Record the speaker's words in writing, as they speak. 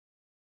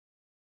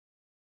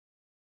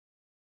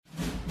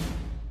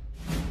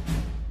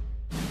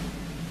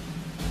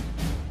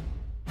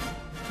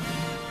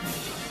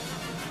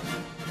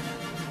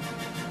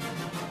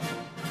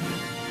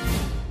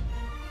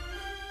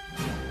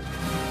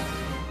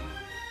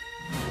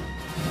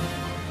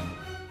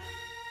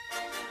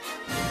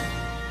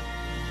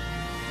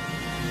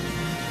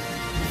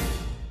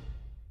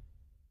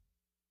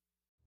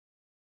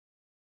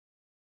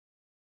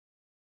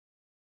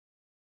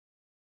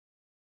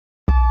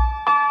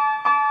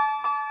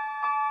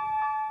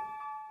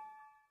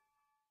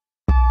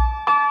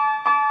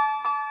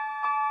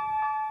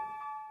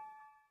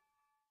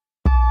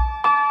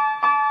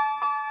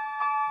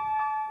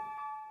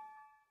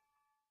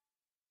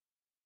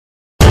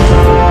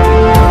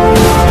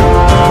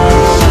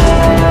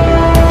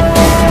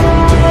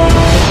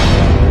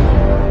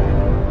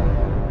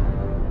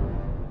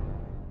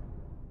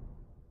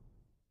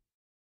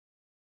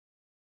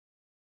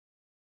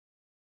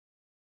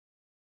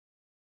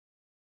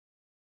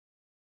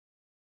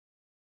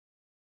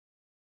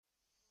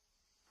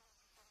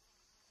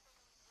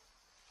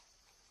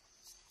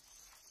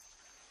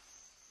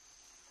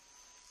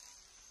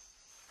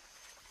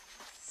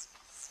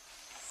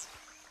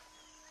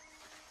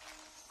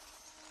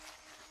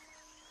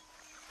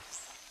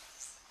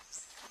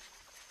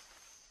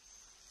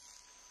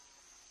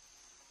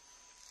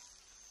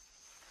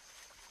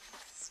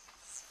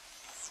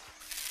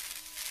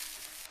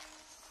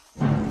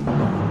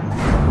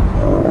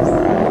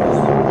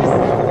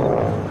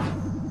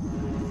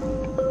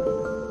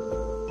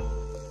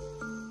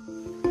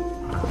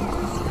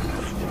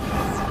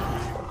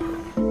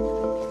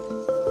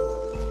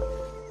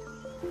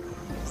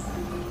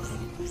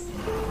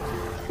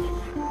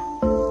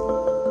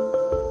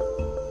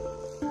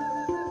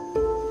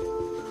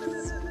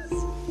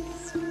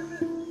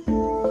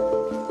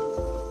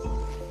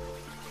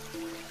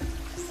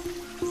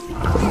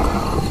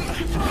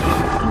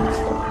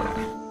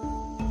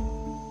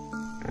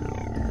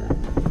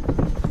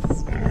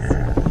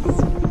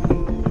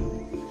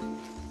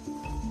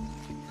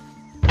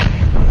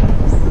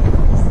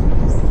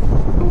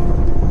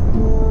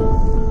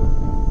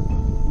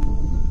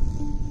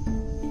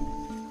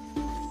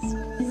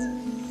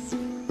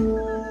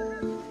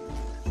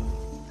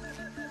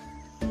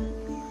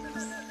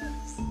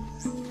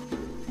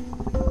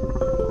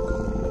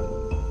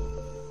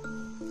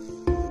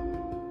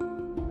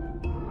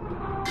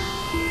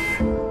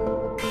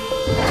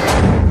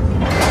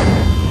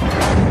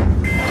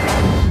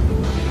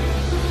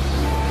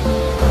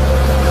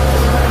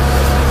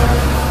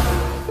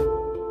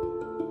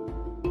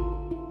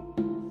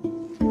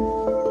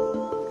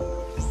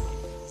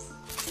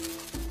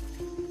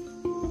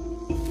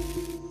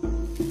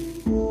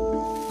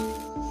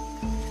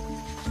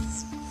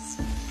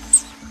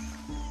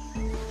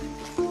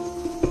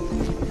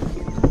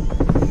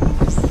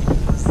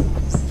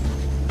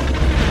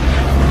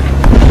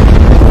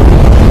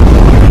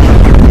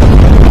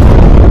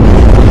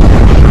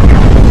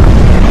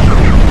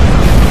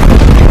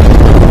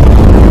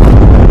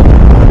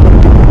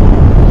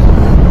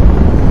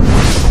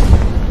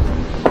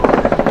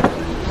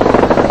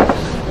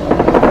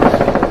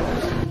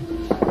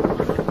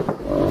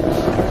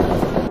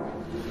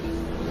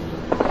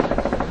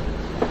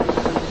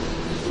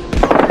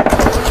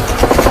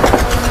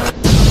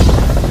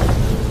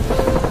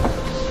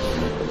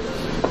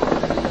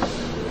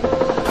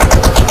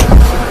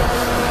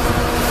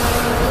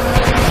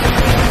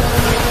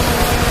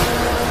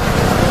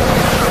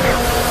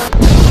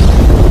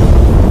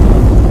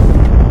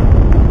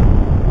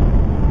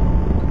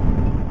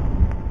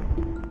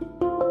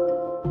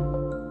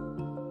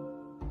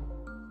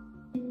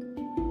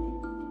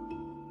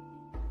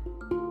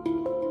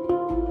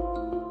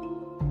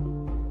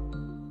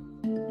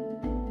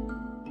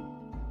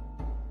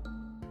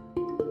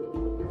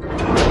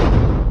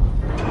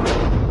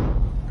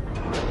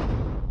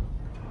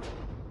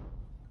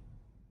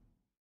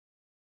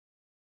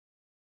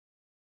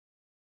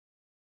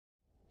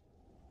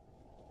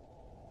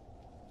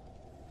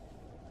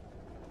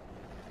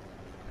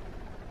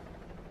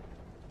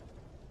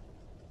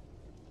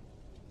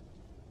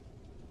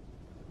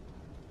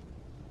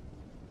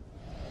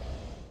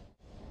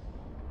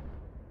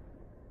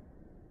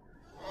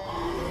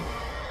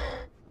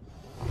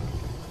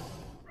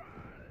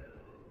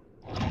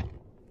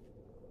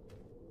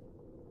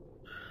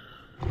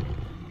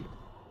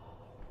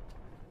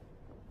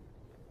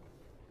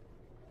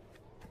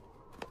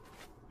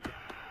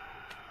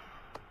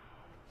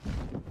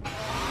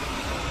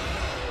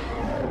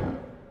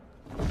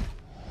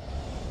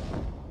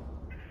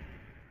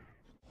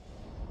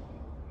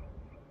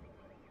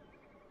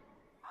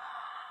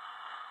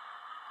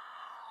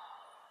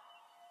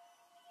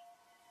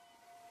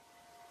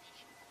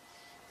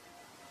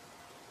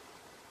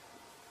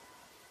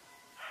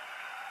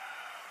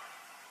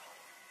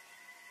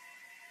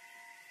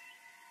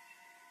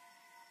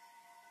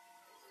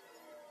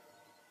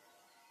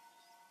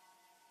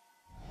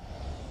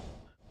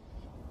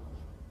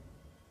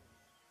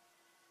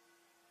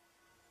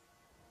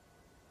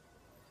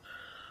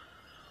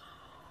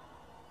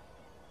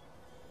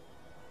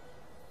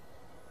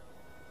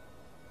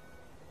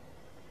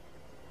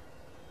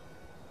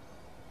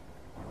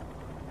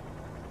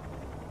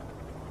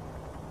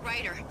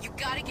Ryder, you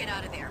gotta get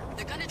out of there.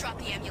 They're gonna drop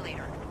the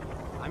emulator.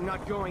 I'm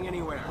not going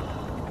anywhere.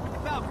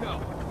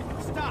 Falco,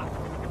 stop!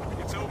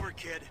 It's over,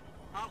 kid.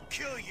 I'll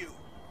kill you.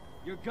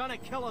 You're gonna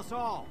kill us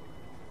all.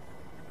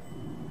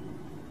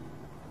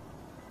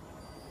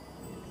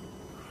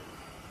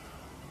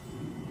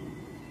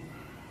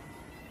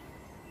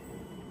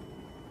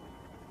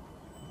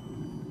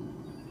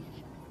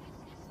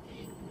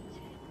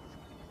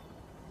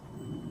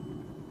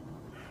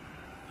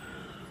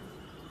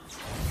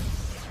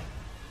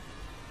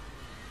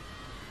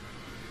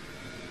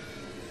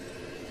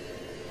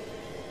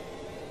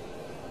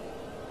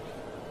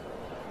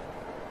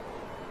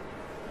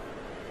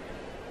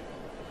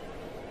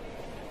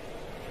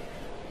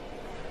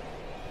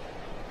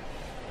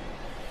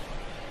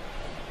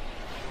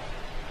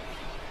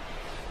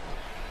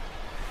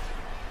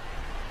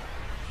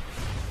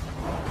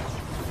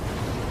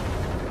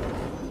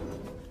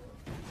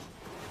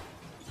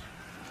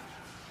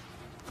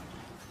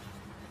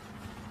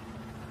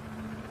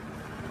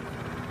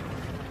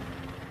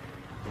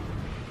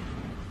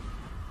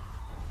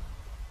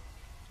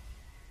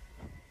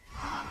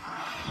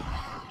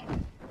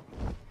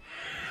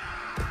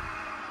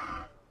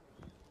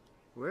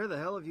 Where the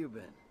hell have you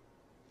been?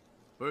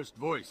 First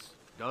voice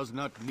does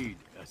not need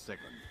a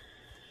second.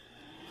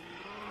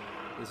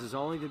 This is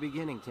only the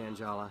beginning,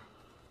 Tangela.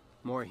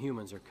 More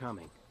humans are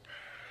coming.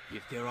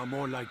 If there are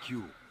more like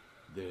you,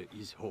 there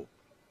is hope.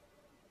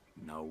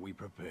 Now we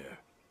prepare.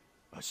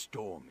 A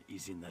storm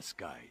is in the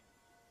sky.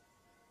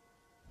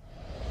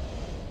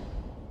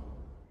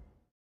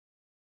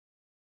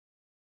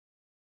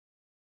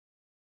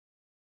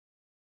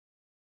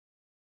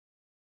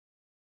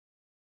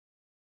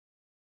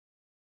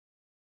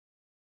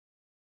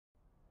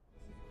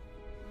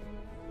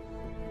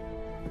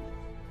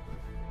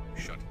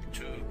 Shuttle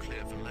 2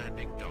 clear for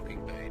landing,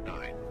 docking bay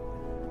 9.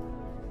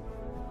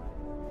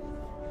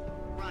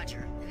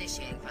 Roger.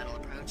 Initiating final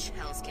approach.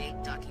 Hell's Gate,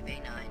 docking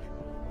bay 9.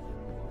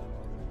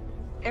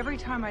 Every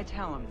time I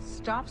tell him,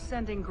 stop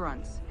sending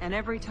grunts, and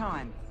every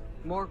time,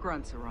 more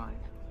grunts arrive.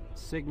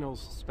 Signals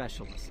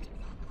specialist.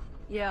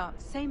 Yeah,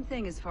 same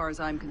thing as far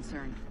as I'm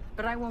concerned.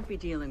 But I won't be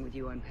dealing with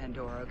you on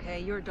Pandora, okay?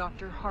 You're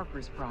Dr.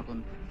 Harper's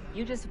problem.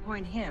 You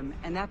disappoint him,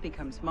 and that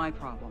becomes my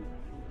problem.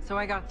 So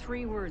I got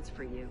 3 words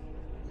for you.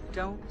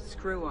 Don't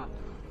screw up.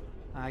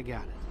 I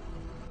got it.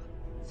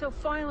 So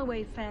file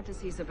away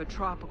fantasies of a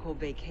tropical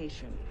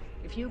vacation.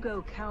 If you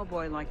go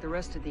cowboy like the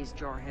rest of these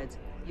jarheads,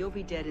 you'll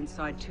be dead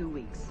inside 2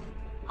 weeks.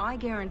 I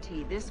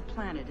guarantee this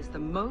planet is the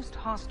most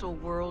hostile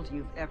world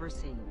you've ever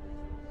seen.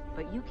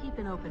 But you keep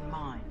an open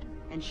mind,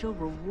 and she'll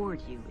reward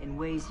you in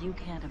ways you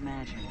can't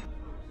imagine.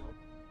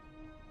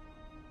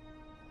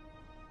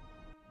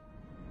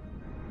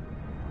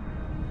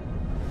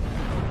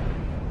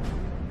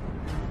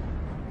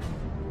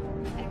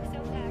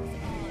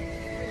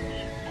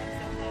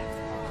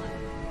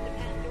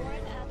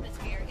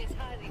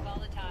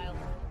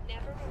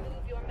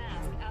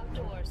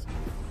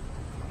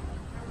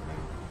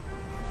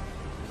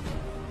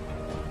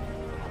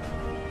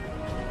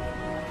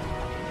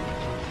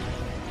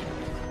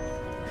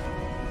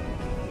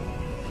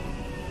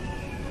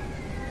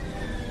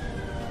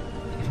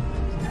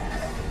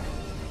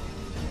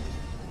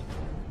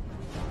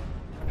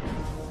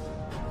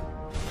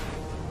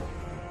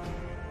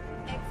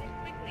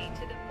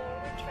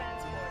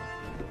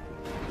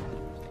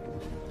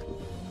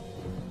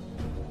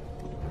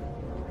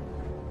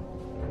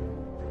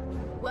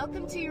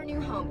 Welcome to your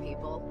new home,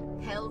 people.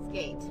 Hell's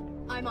Gate.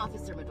 I'm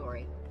Officer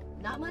Midori.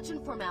 Not much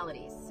in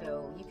formalities,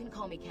 so you can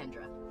call me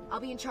Kendra. I'll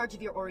be in charge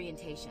of your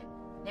orientation.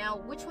 Now,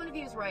 which one of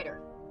you is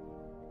Ryder?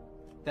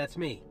 That's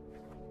me.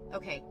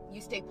 Okay,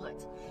 you stay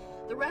put.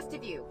 The rest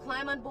of you,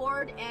 climb on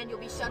board and you'll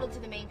be shuttled to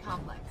the main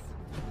complex.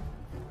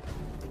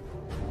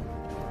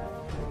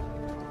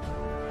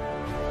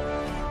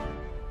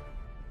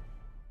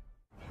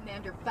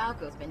 Commander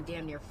Falco's been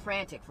damn near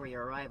frantic for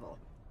your arrival.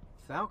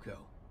 Falco?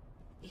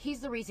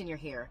 He's the reason you're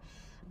here,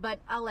 but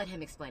I'll let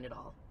him explain it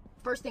all.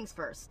 First things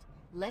first,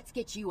 let's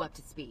get you up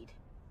to speed.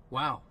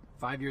 Wow,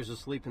 5 years of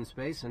sleep in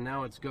space and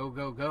now it's go,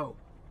 go, go.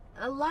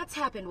 A lot's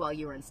happened while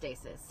you were in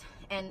stasis,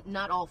 and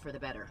not all for the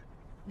better.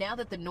 Now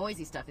that the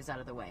noisy stuff is out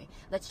of the way,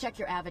 let's check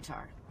your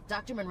avatar.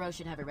 Dr. Monroe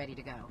should have it ready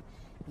to go.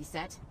 You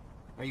set?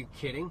 Are you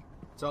kidding?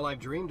 It's all I've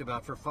dreamed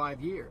about for 5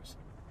 years.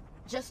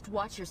 Just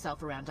watch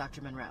yourself around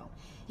Dr. Monroe.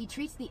 He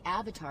treats the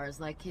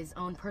avatars like his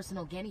own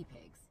personal guinea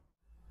pigs.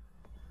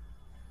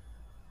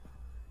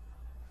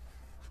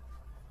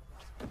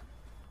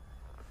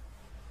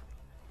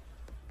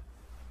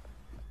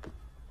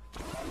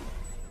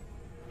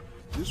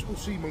 This will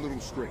seem a little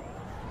strange.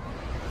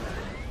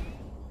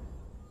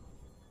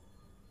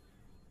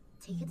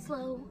 Take it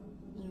slow.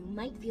 You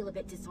might feel a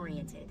bit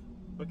disoriented.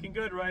 Looking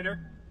good, Ryder.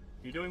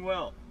 You're doing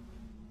well.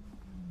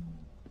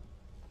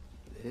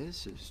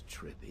 This is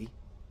trippy.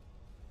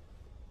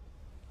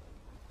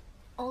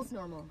 All's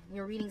normal.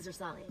 Your readings are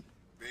solid.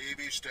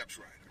 Baby steps,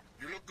 Ryder.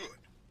 You look good.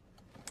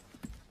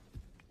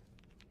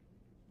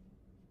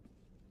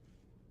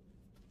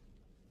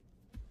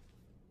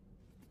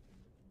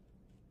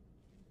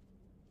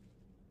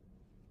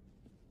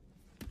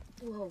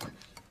 Whoa.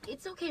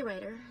 It's okay,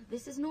 Ryder.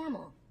 This is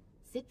normal.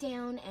 Sit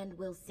down and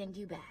we'll send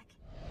you back.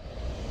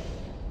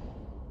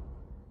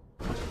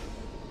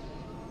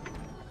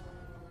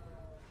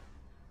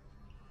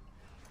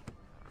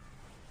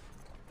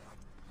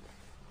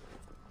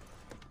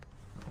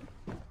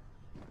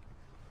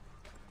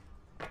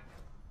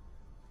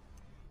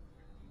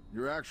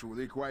 You're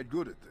actually quite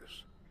good at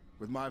this.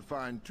 With my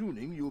fine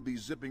tuning, you'll be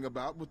zipping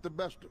about with the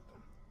best of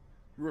them.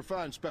 You're a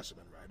fine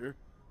specimen, Ryder.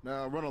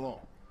 Now run along.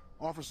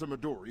 Officer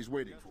Midori's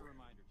waiting for you.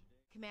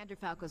 Commander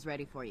Falco's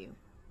ready for you.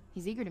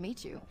 He's eager to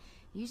meet you.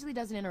 He usually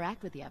doesn't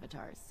interact with the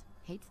avatars.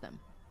 Hates them.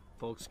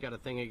 Folks got a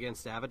thing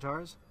against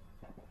avatars?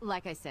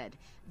 Like I said,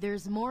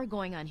 there's more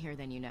going on here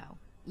than you know.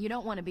 You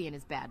don't want to be in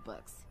his bad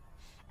books.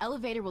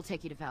 Elevator will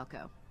take you to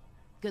Falco.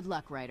 Good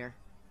luck, Ryder.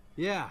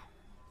 Yeah,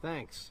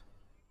 thanks.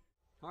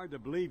 Hard to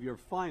believe you're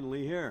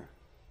finally here.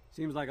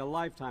 Seems like a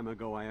lifetime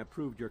ago I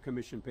approved your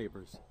commission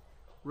papers.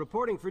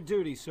 Reporting for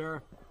duty,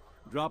 sir.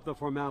 Drop the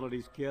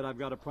formalities, kid. I've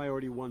got a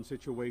priority 1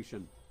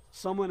 situation.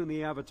 Someone in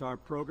the Avatar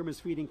program is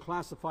feeding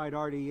classified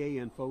RDA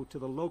info to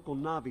the local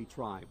Na'vi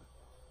tribe.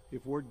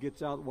 If word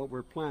gets out what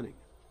we're planning,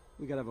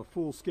 we gotta have a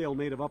full-scale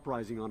native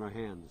uprising on our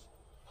hands.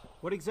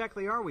 What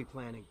exactly are we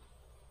planning?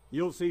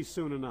 You'll see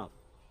soon enough.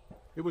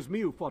 It was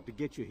me who fought to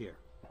get you here.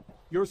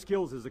 Your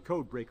skills as a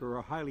codebreaker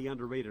are highly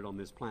underrated on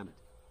this planet.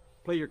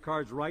 Play your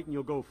cards right and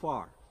you'll go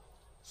far.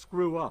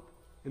 Screw up,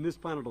 and this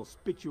planet will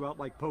spit you out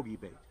like pogey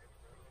bait.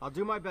 I'll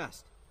do my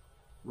best.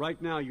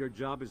 Right now, your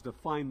job is to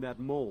find that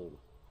mole.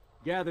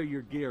 Gather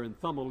your gear and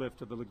thumb a lift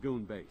to the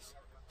lagoon base.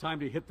 Time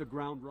to hit the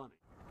ground running.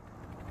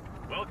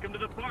 Welcome to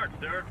the park,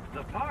 sir.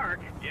 The park?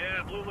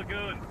 Yeah, Blue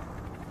Lagoon.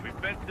 We've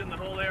fenced in the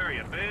whole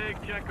area. Big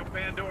chunk of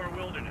Pandora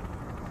wilderness.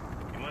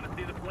 You want to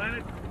see the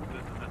planet?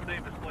 This is the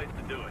safest place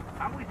to do it.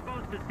 How are we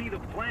supposed to see the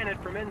planet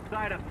from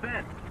inside a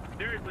fence?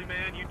 Seriously,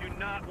 man, you do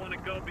not want to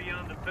go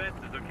beyond the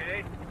fences,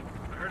 okay?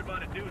 I heard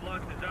about a dude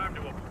lost his arm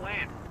to a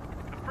plant.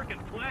 A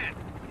frickin' plant.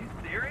 You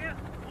serious?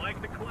 Like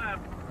the clef.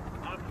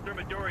 Officer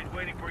Midori's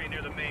waiting for you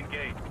near the main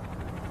gate.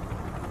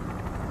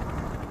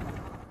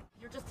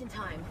 You're just in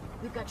time.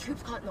 We've got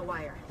troops caught in the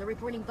wire. They're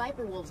reporting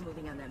Viper Wolves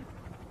moving on them.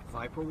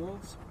 Viper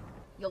wolves?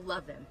 You'll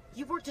love them.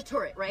 You've worked a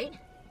turret, right?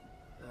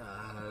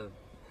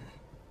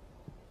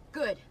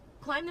 Good.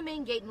 Climb the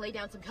main gate and lay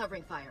down some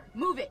covering fire.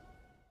 Move it!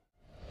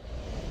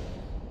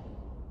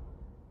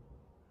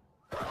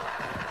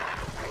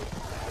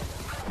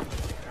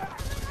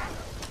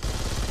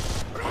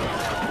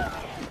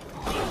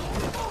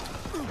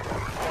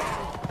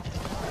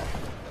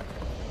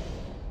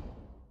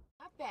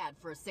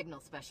 For a signal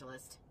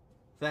specialist.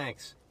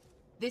 Thanks.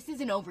 This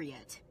isn't over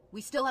yet.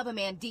 We still have a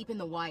man deep in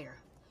the wire.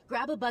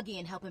 Grab a buggy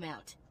and help him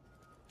out.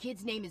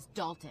 Kid's name is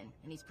Dalton,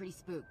 and he's pretty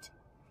spooked.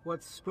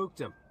 What spooked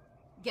him?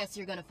 Guess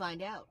you're gonna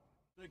find out.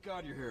 Thank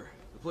God you're here.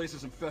 The place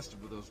is infested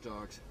with those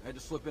dogs. I had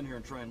to slip in here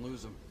and try and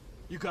lose them.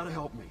 You gotta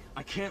help me.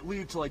 I can't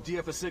leave till I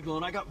DF a signal,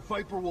 and I got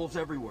Viper Wolves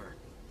everywhere.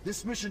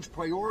 This mission's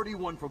priority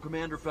 1 from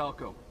Commander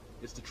Falco.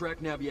 It's to track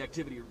Na'vi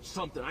activity or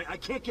something. I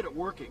can't get it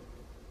working.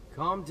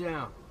 Calm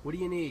down. What do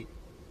you need?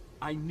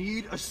 I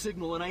need a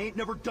signal, and I ain't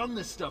never done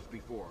this stuff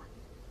before.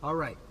 All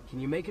right. Can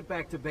you make it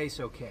back to base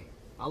okay?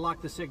 I'll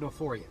lock the signal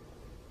for you.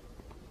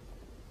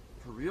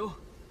 For real?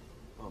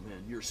 Oh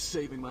man, you're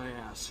saving my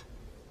ass.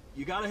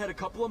 You gotta head a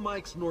couple of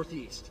mics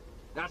northeast.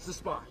 That's the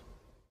spot.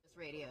 Just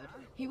radioed.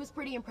 He was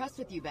pretty impressed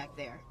with you back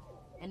there.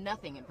 And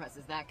nothing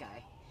impresses that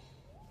guy.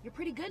 You're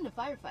pretty good in a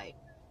firefight.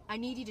 I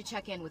need you to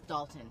check in with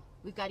Dalton.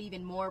 We've got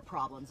even more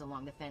problems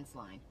along the fence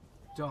line.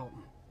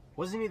 Dalton.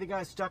 Wasn't he the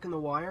guy stuck in the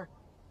wire?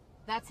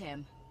 That's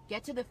him.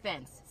 Get to the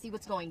fence, see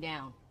what's going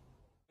down.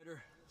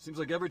 Seems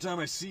like every time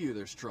I see you,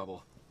 there's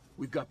trouble.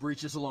 We've got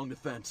breaches along the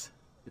fence.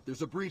 If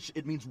there's a breach,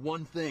 it means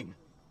one thing.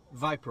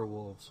 Viper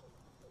Wolves.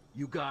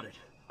 You got it.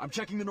 I'm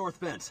checking the north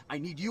fence. I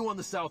need you on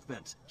the south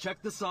fence.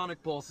 Check the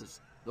sonic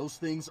pulses. Those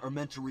things are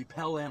meant to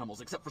repel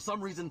animals, except for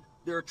some reason,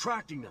 they're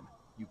attracting them.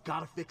 You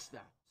gotta fix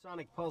that.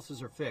 Sonic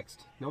pulses are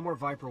fixed. No more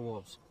Viper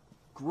Wolves.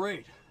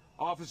 Great.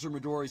 Officer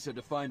Midori said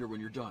to find her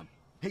when you're done.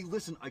 Hey,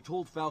 listen, I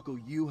told Falco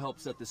you helped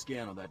set the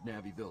scan on that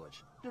Na'vi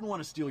village. Didn't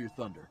want to steal your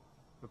thunder.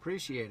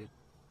 Appreciate it.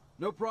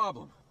 No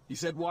problem. He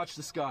said watch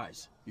the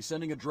skies. He's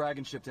sending a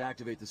dragon ship to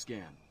activate the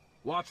scan.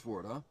 Watch for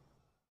it, huh?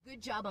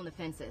 Good job on the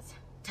fences.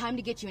 Time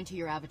to get you into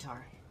your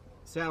avatar.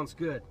 Sounds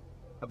good.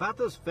 About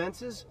those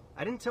fences,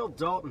 I didn't tell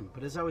Dalton,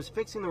 but as I was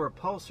fixing the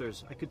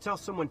repulsors, I could tell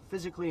someone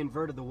physically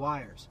inverted the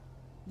wires.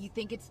 You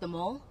think it's the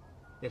mole?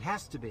 It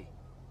has to be.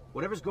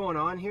 Whatever's going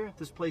on here,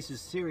 this place is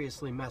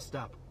seriously messed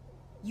up.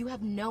 You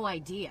have no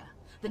idea.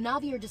 The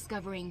Na'vi are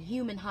discovering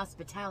human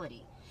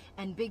hospitality.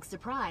 And big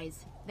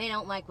surprise, they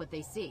don't like what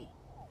they see.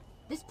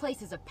 This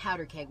place is a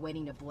powder keg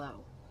waiting to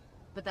blow.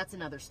 But that's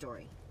another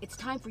story. It's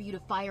time for you to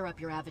fire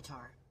up your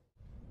avatar.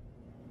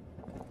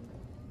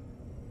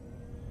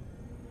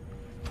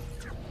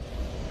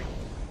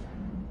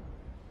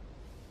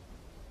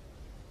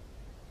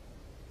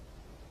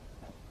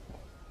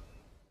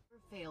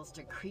 Fails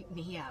to creep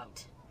me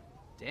out.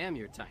 Damn,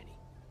 you're tiny.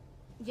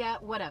 Yeah,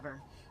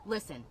 whatever.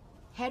 Listen,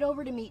 head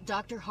over to meet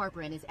Dr.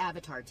 Harper and his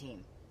avatar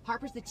team.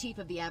 Harper's the chief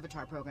of the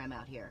Avatar program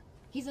out here.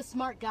 He's a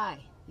smart guy.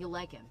 You'll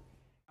like him.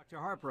 Dr.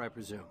 Harper, I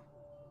presume.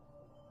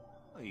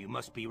 Oh, you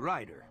must be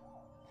Ryder.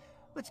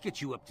 Let's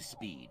get you up to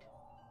speed.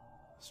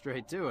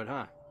 Straight to it,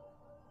 huh?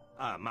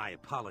 My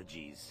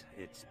apologies.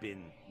 It's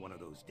been one of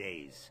those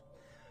days.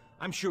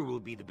 I'm sure we'll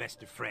be the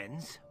best of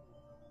friends.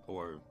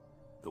 Or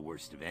the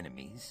worst of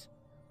enemies.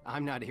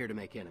 I'm not here to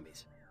make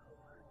enemies.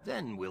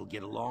 Then we'll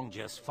get along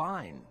just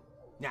fine.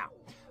 Now,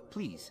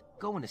 please,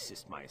 go and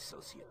assist my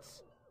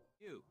associates.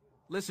 You.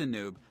 Listen,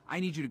 noob, I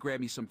need you to grab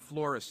me some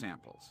flora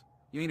samples.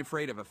 You ain't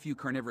afraid of a few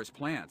carnivorous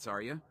plants,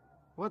 are you?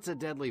 What's a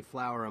deadly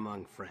flower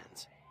among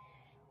friends?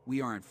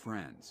 We aren't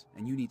friends,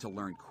 and you need to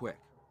learn quick.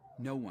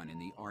 No one in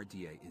the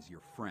RDA is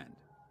your friend.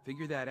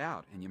 Figure that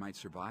out, and you might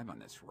survive on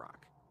this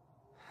rock.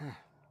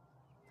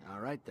 All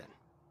right, then.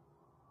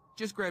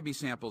 Just grab me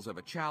samples of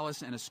a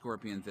chalice and a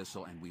scorpion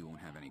thistle, and we won't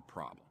have any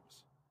problems.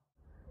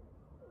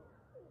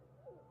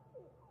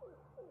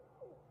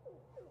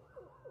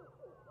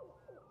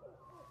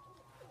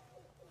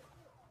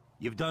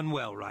 You've done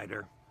well,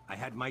 Ryder. I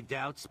had my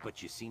doubts,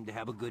 but you seem to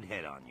have a good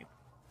head on you.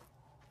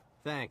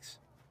 Thanks.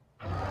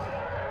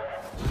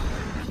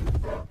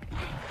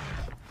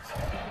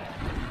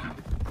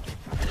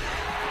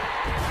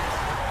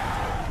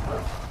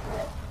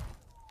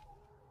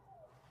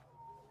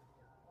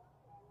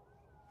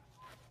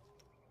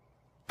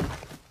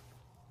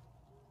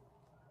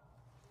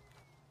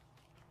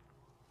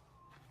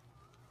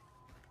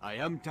 I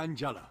am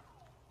Tangela.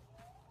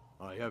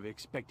 I have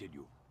expected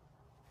you.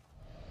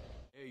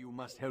 Here you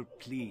must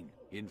help clean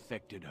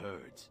infected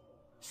herds.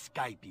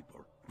 Sky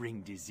people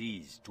bring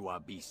disease to our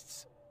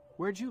beasts.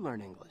 Where'd you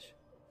learn English?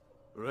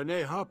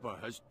 Rene Harper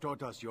has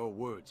taught us your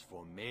words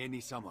for many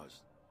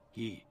summers.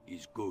 He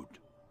is good.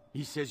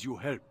 He says you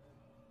help.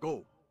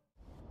 Go.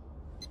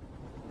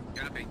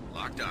 Copy.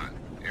 Locked on.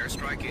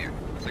 Airstrike in.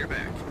 Clear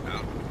back.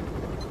 Out.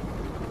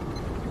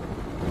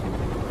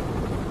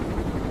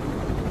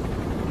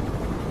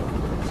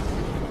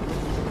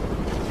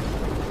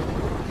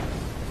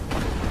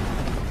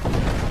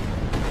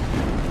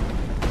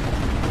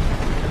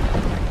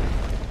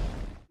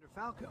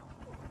 Falco,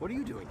 what are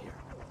you doing here?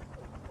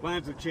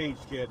 Plans have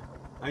changed, kid.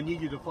 I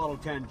need you to follow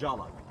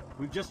Tangela.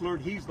 We've just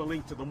learned he's the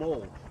link to the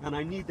mole, and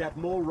I need that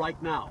mole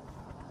right now.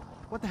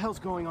 What the hell's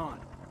going on?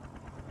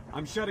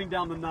 I'm shutting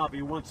down the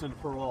Na'vi once and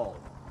for all.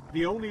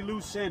 The only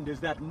loose end is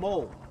that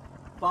mole.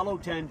 Follow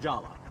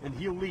Tangela, and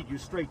he'll lead you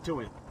straight to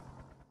him.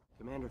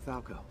 Commander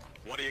Falco.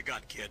 What do you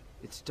got, kid?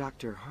 It's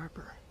Dr.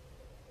 Harper.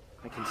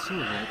 I can see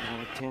him right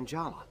now at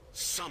Tangela.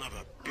 Son of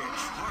a bitch.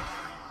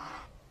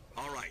 Harper.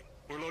 All right,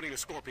 we're loading a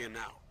Scorpion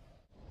now.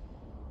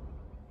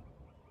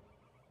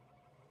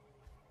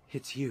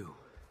 It's you.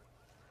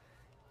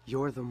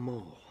 You're the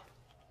mole.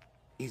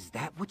 Is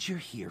that what you're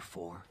here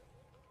for?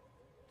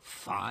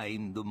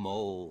 Find the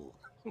mole.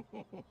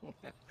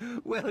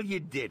 Well, you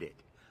did it.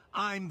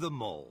 I'm the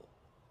mole.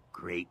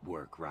 Great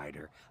work,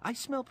 Ryder. I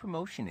smell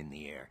promotion in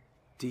the air.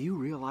 Do you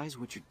realize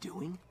what you're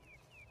doing?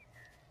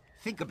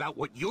 Think about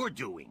what you're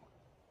doing.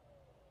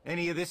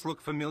 Any of this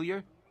look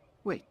familiar?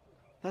 Wait,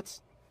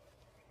 that's...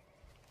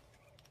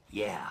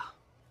 Yeah,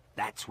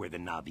 that's where the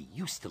Na'vi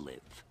used to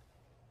live.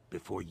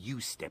 Before you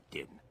stepped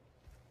in.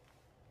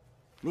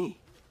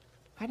 Me?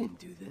 I didn't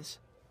do this.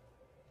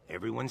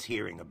 Everyone's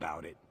hearing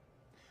about it.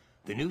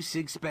 The new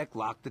SIG-Spec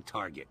locked the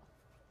target.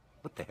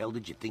 What the hell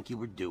did you think you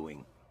were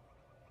doing?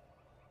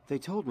 They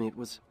told me it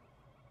was...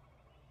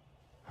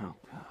 Oh,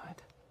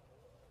 God.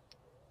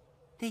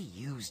 They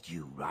used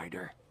you,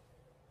 Ryder.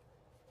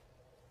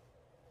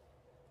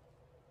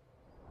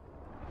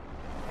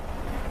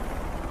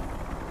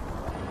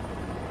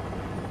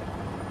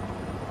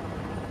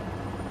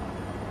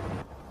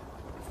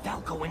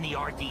 Falco and the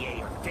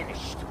RDA are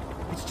finished.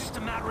 It's just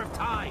a matter of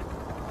time.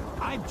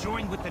 I've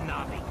joined with the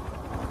Na'vi.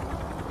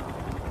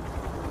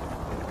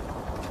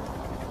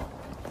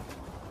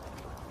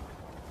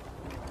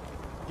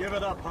 Give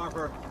it up,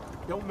 Harper.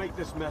 Don't make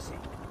this messy.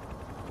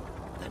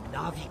 The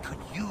Na'vi could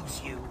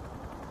use you.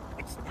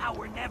 It's now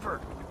or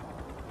never.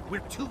 We're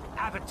two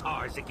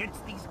avatars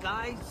against these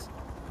guys.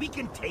 We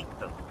can take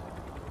them.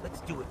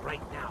 Let's do it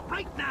right now.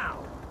 Right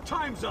now!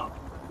 Time's up!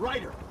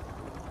 Ryder,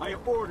 I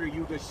order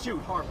you to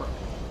shoot Harper.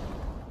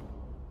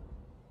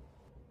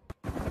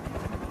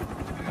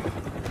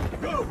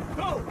 Go!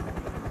 Go!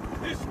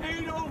 This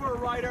ain't over,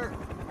 Ryder!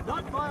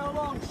 Not by a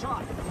long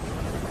shot!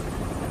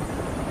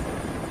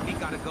 We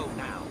gotta go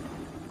now.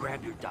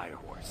 Grab your dire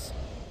horse.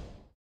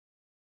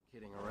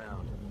 Kidding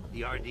around.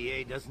 The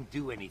RDA doesn't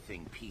do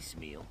anything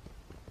piecemeal.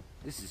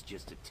 This is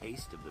just a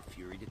taste of the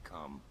fury to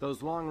come.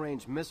 Those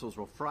long-range missiles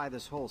will fry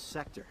this whole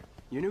sector.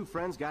 Your new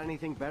friends got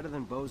anything better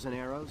than bows and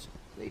arrows?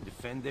 They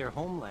defend their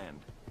homeland.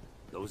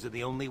 Those are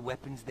the only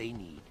weapons they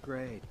need.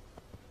 Great.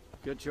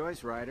 Good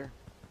choice, Ryder.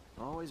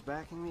 Always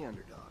backing the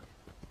underdog.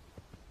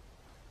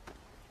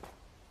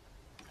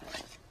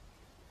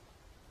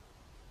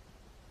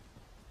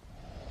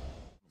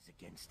 Is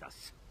against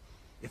us.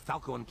 If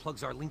Falco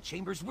unplugs our link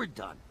chambers, we're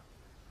done.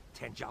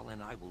 Tangela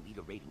and I will lead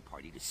a raiding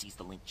party to seize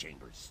the link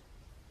chambers.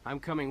 I'm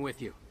coming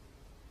with you.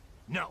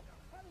 No.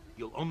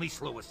 You'll only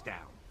slow us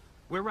down.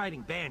 We're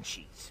riding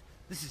banshees.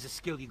 This is a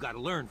skill you gotta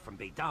learn from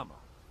Beidamo,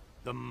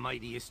 the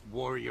mightiest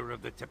warrior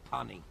of the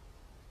Tepani.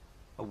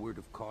 A word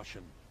of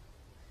caution.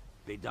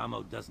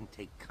 Beidamo doesn't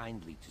take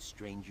kindly to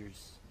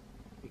strangers.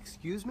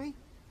 Excuse me?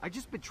 I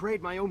just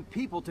betrayed my own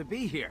people to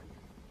be here.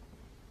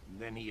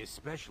 Then he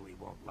especially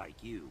won't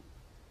like you.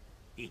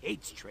 He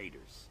hates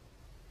traitors.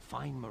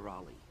 Find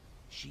Morali.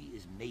 She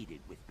is mated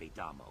with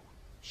Beidamo.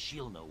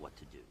 She'll know what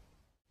to do.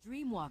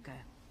 Dreamwalker,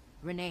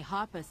 Renee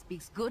Harper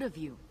speaks good of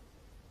you.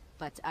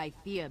 But I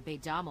fear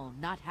Beidamo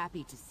not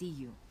happy to see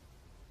you.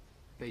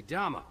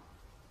 Beidamo?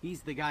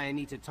 He's the guy I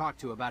need to talk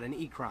to about an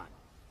Ikran.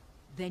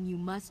 Then you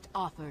must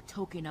offer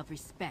token of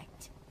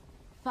respect.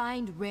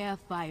 Find rare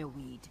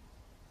fireweed.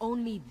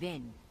 Only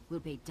then will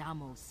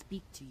Beidamo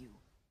speak to you.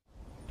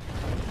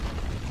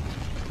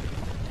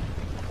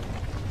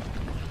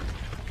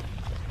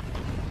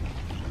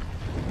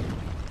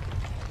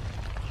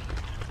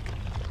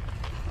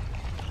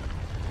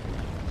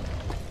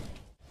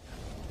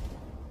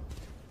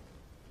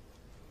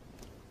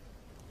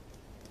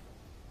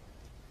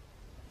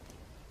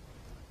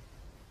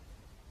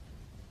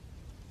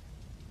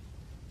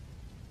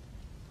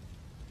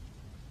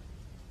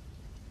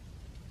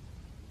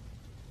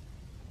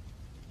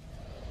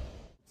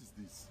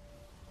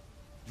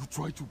 You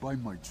try to buy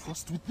my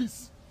trust with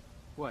this?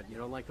 What, you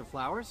don't like the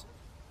flowers?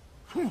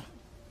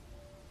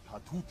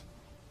 Tatut,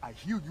 I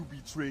hear you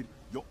betrayed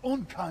your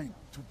own kind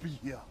to be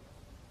here.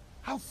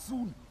 How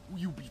soon will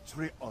you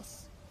betray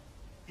us?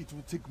 It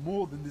will take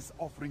more than this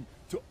offering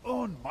to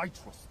earn my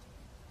trust.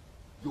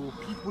 Your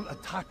people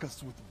attack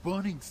us with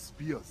burning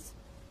spears,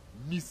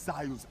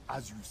 missiles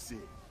as you say,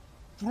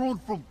 thrown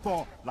from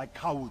far like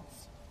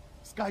cowards.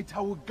 Sky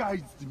Tower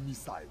guides the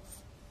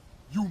missiles.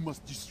 You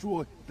must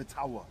destroy the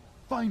tower.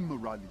 Find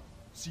Morali.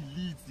 She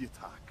leads the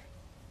attack.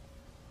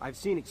 I've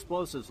seen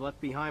explosives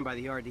left behind by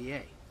the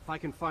RDA. If I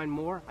can find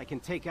more, I can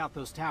take out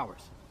those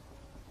towers.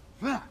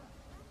 The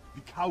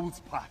coward's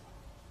path.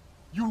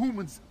 You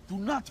humans do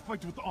not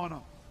fight with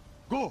honor.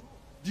 Go,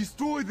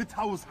 destroy the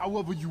towers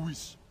however you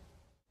wish.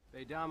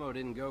 Beidamo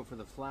didn't go for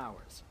the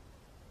flowers.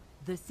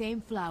 The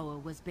same flower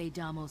was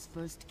Beidamo's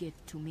first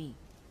gift to me.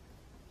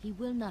 He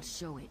will not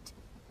show it,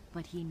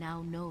 but he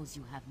now knows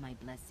you have my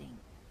blessing.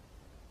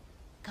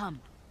 Come.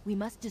 We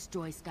must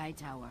destroy Sky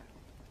Tower.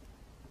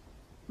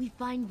 We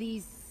find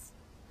these,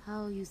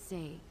 how you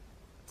say,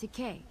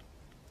 decay.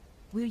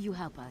 Will you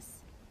help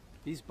us?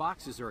 These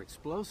boxes are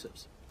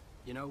explosives.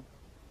 You know,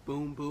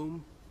 boom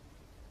boom.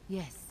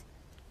 Yes,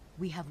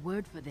 we have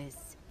word for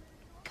this.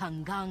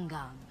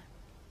 Kangangang.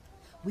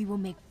 We will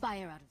make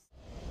fire out of...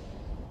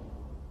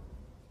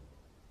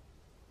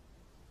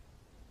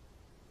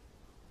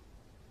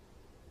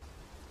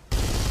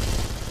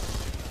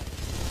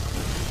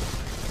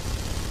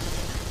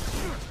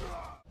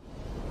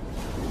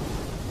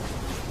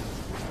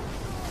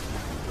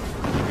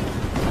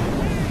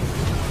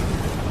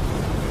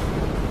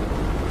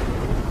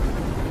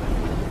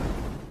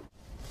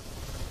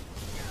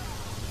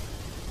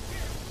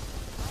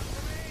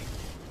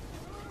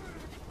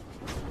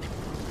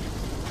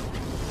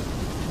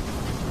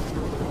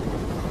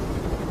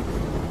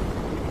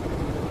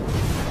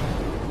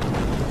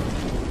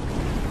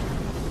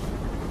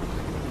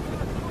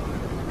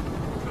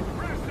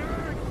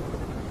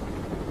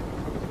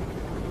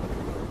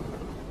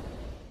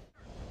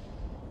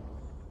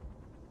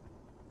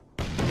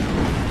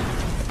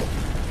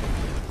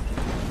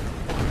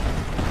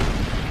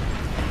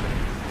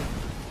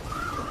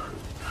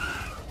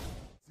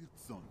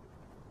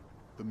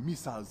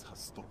 Missiles have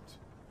stopped.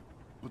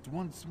 But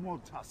one small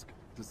task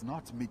does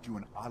not make you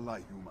an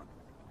ally human.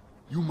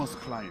 You must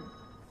climb,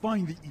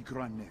 find the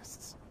Ikran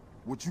nests,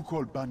 what you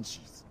call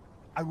banshees.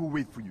 I will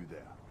wait for you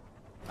there.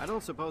 I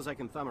don't suppose I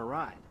can thumb a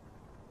ride.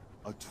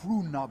 A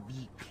true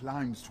Navi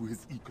climbs to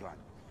his Ikran.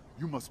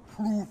 You must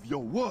prove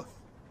your worth.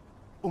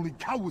 Only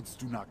cowards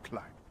do not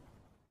climb.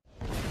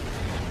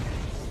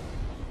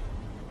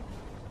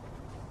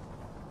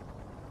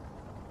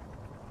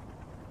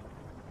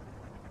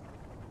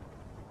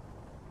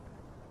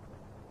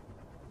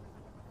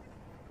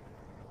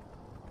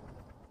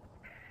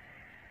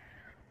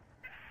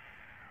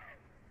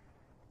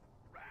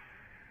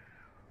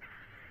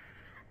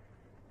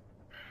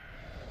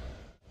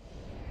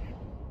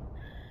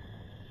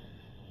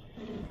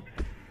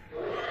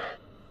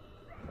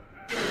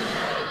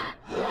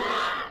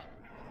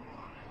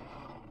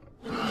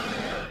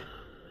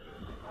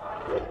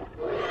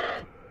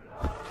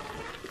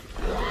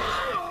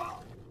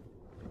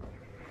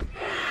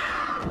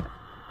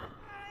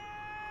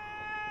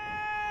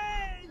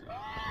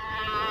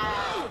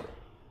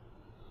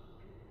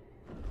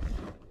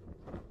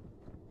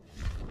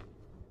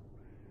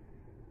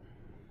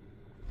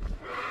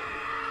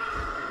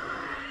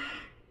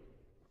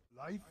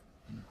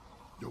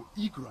 Your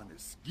Ikran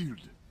is skilled.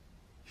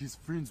 His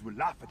friends will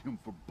laugh at him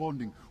for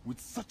bonding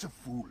with such a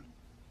fool.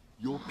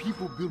 Your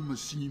people build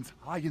machines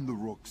high in the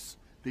rocks.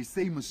 They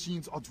say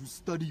machines are to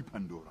study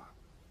Pandora.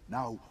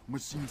 Now,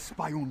 machines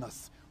spy on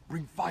us,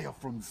 bring fire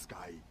from the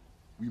sky.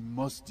 We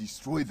must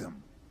destroy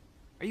them.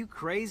 Are you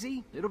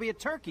crazy? It'll be a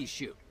turkey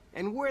shoot,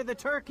 and we're the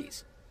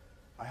turkeys.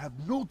 I have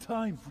no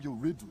time for your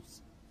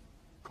riddles.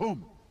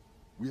 Come,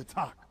 we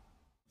attack.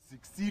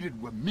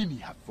 Succeeded where many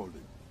have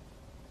fallen.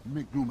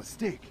 Make no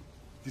mistake,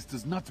 this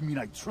does not mean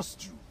I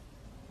trust you.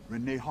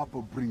 Rene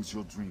Harper brings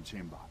your dream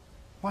chamber.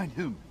 Find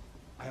him.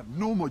 I have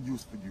no more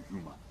use for you,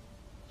 human.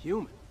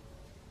 Human?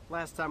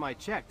 Last time I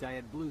checked, I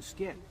had blue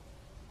skin.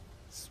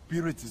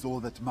 Spirit is all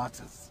that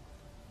matters.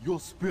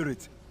 Your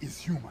spirit is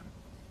human.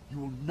 You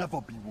will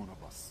never be one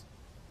of us.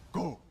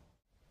 Go.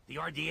 The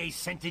RDA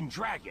sent in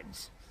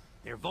dragons.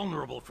 They're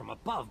vulnerable from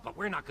above, but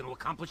we're not going to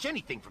accomplish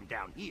anything from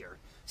down here.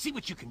 See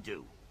what you can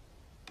do.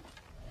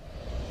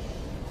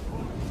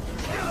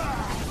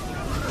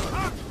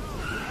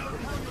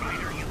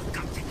 Ryder, you've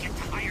got to get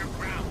to higher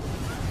ground.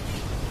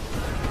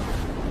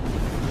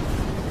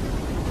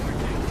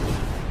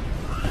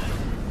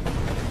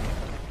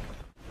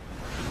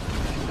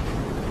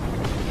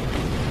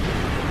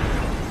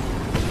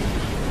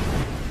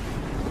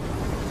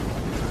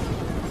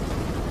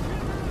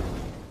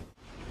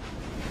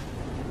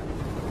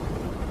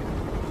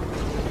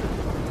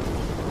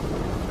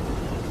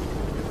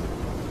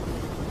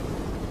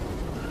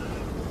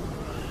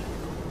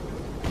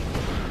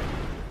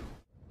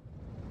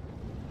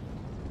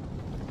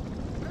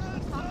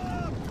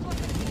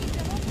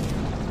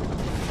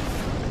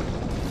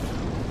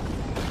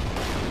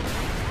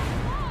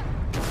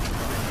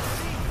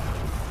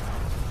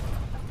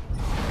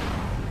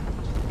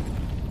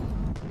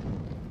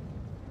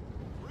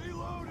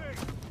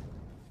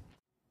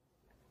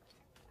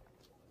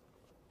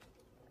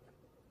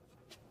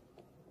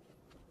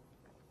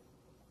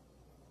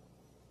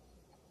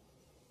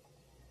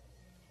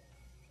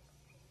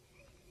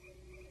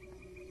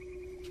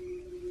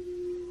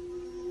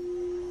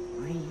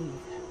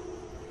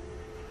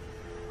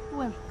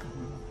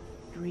 Welcome,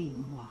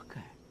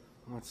 Dreamwalker.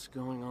 What's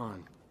going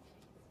on?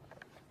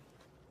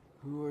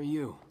 Who are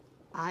you?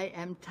 I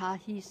am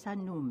Tahi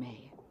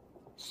Sanume,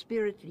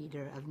 spirit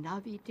leader of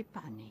Navi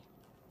Tipani.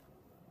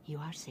 You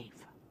are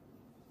safe.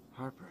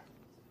 Harper.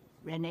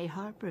 Rene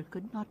Harper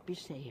could not be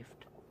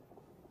saved.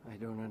 I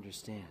don't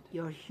understand.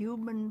 Your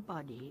human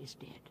body is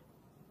dead.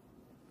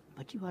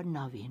 But you are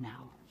Navi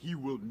now. He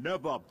will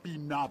never be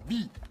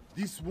Navi.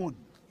 This one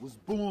was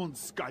born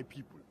Sky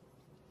People.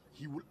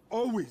 He will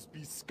always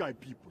be Sky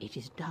People. It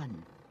is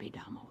done,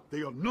 Bedamo.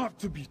 They are not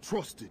to be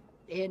trusted.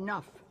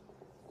 Enough.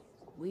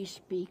 We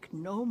speak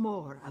no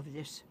more of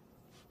this.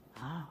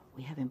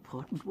 We have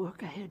important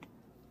work ahead.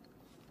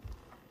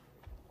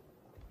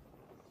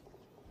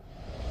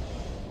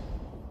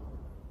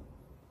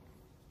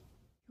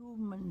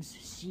 Humans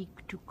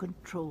seek to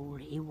control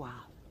Iwa.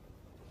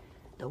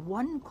 The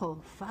one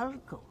called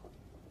Falco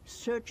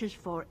searches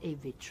for a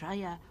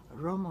Vitraya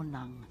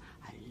Romonang,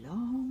 a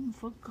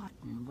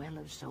long-forgotten well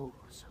of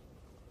souls.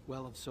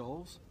 Well of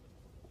souls?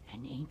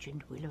 An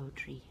ancient willow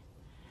tree,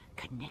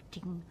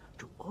 connecting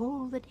to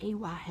all that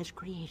Ewa has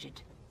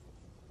created.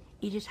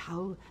 It is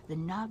how the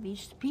Navi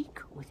speak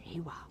with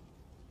Ewa.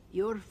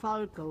 Your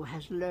Falco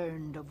has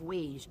learned of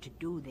ways to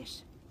do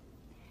this.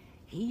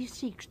 He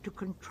seeks to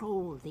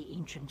control the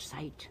ancient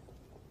site.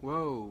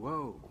 Whoa,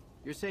 whoa.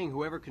 You're saying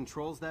whoever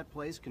controls that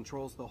place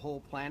controls the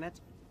whole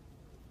planet?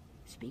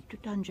 Speak to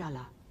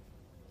Tanjala.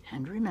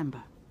 And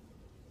remember,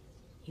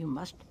 you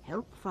must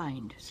help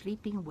find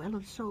Sleeping Well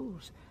of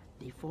Souls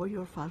before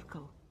your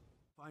Falco.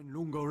 Find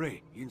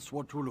Lungore in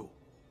Swatulu.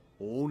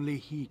 Only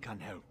he can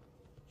help.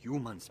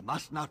 Humans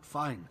must not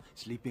find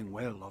Sleeping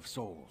Well of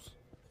Souls.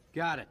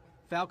 Got it.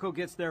 Falco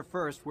gets there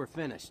first, we're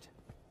finished.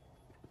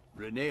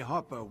 Rene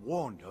Harper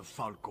warned of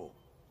Falco.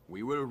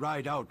 We will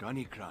ride out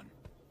Anikran.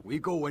 We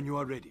go when you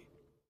are ready.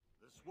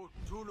 The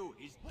Swatulu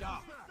is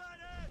dark.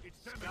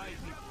 Sky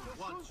people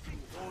want to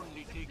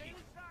only dig it.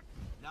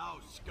 Now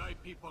Sky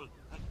people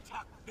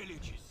attack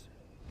villages.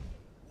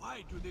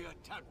 Why do they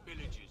attack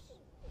villages?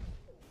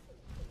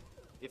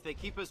 If they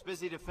keep us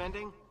busy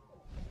defending,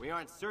 we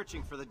aren't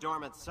searching for the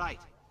dormant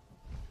site.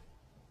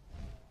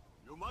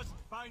 You must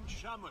find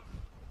Shaman.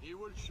 He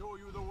will show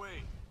you the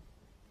way.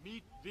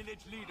 Meet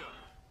village leader.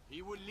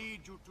 He will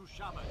lead you to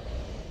Shaman.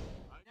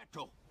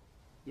 Neto.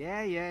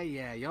 Yeah.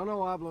 Yo no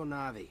hablo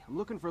Navi. I'm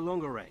looking for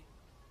Lungore.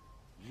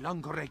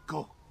 Lungore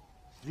go.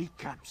 3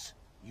 camps.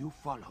 You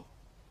follow.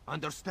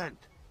 Understand?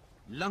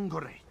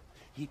 Lungore.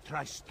 He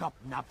tries stop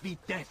Navi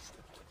death.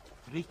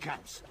 3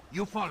 camps.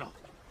 You follow.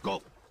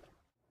 Go.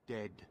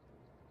 Dead.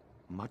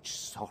 Much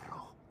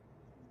sorrow.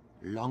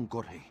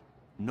 Lungore.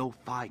 No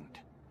find.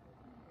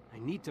 I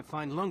need to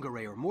find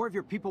Lungore or more of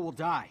your people will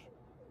die.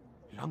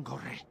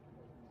 Lungore.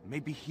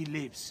 Maybe he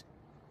lives.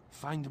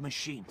 Find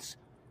machines.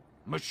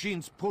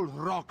 Machines pull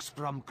rocks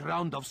from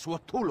ground of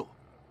Swatulu.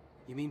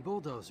 You mean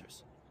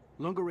bulldozers?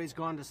 Lungore's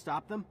gone to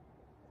stop them?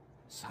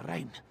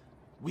 Sarain,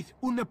 with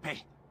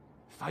Unepe.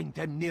 Find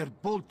them near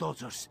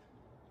bulldozers.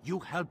 You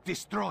help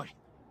destroy.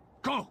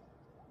 Go!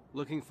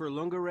 Looking for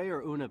Lungore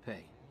or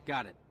Unepe?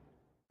 Got it.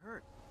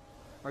 Hurt.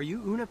 Are you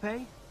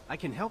Unepe? I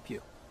can help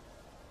you.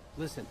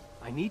 Listen,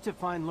 I need to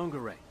find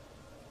Lungore.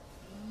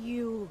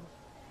 You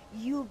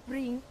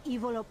bring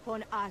evil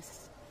upon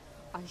us.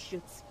 I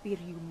should spare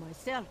you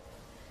myself.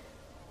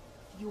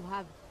 If you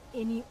have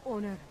any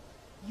honor,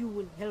 you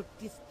will help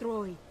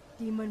destroy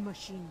demon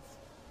machines.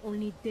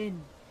 Only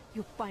then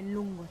you find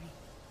Lungore.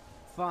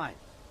 Fine.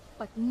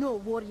 But no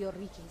warrior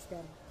reaches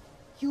them.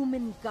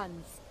 Human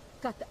guns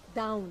cut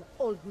down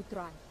all who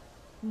try.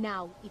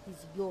 Now it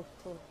is your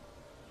turn.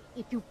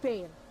 If you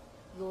fail,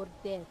 your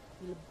death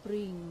will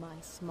bring my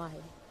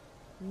smile.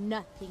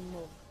 Nothing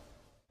more.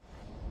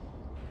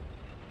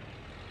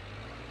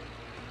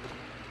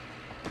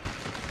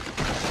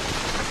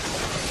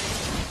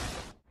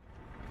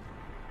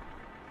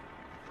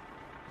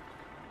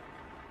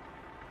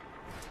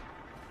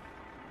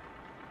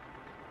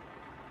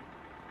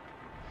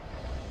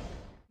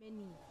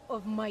 Many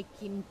of my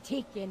kin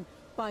taken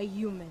by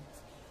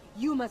humans.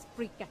 You must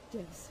free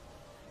captives.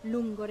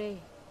 Lungore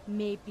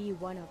may be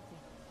one of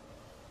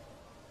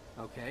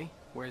them. Okay,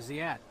 where's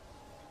he at?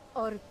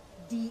 Or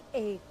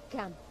DA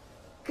camp.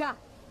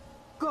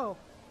 Go!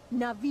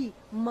 Navi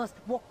must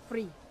walk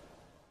free.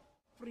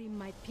 Free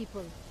my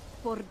people.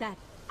 For that,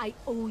 I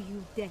owe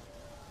you death.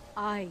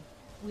 I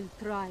will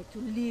try to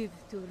live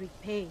to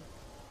repay.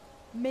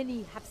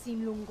 Many have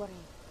seen Lungore.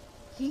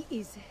 He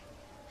is,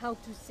 how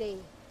to say,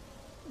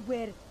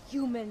 where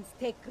humans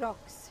take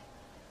rocks.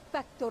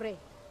 Factory.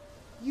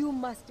 You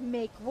must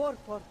make war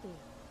party.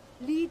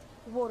 Lead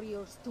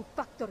warriors to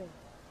factory.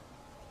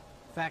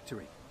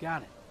 Factory,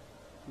 got it.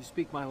 You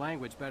speak my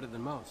language better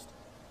than most.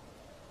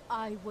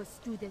 I was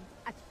student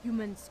at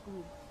human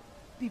school.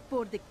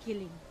 Before the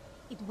killing,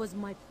 it was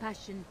my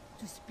passion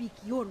to speak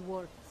your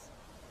words.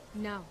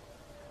 Now,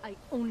 I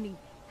only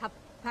have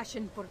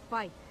passion for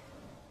fight.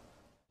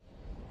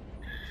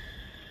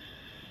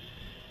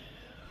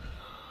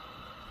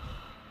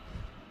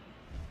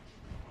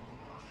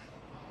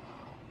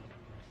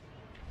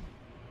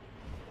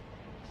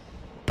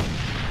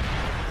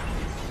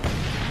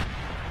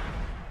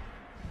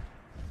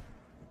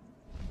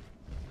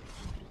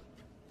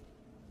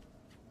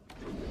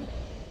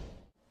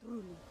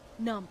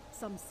 Nam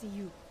Sam see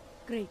you,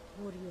 great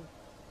warrior.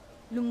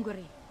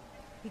 Lungore,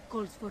 he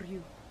calls for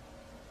you.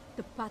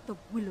 The path of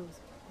willows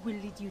will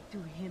lead you to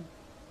him.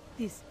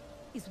 This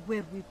is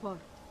where we part.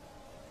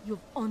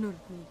 You've honored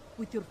me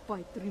with your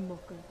fight,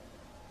 Rimoka.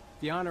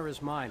 The honor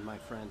is mine, my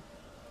friend.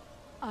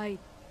 I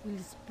will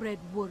spread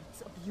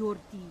words of your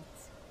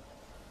deeds.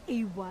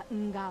 Ewa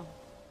Ngao.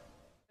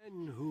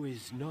 Man who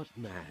is not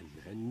man,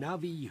 and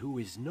Navi who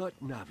is not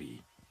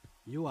Navi.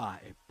 You are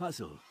a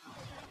puzzle.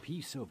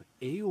 Piece of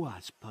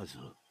Ewa's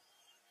puzzle.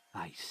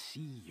 I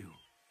see you,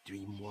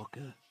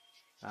 Dreamwalker.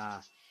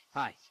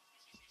 Hi.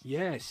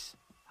 Yes,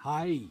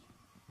 hi.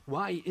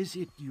 Why is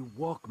it you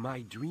walk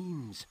my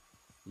dreams?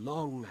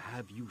 Long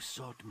have you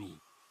sought me,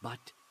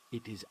 but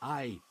it is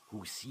I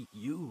who seek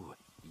you.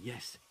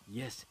 Yes,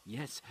 yes,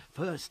 yes.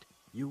 First,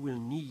 you will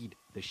need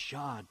the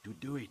shard to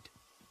do it.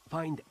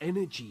 Find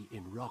energy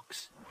in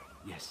rocks.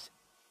 Yes,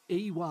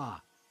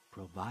 Ewa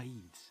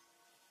provides.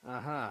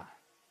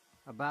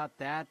 About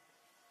that,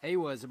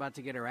 Awa's about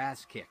to get her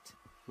ass kicked.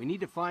 We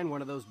need to find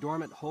one of those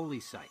dormant holy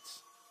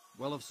sites.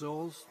 Well of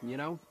Souls, you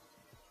know?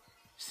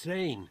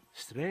 Strain,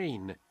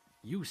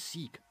 you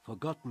seek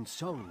forgotten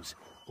songs.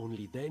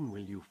 Only then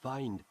will you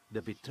find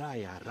the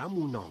Vitraya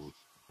Ramunong.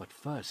 But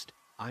first,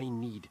 I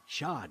need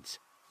shards.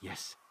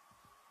 Yes,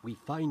 we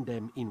find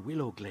them in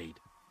Willowglade,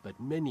 but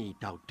many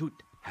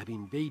Tautut have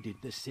invaded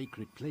the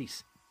sacred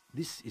place.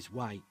 This is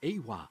why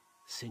Ewa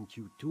sent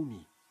you to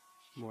me.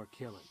 More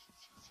killing.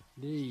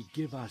 They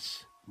give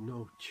us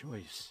no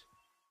choice.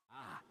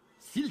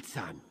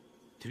 Siltsan,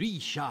 3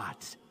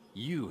 shards.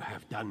 You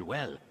have done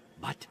well,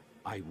 but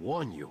I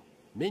warn you,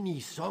 many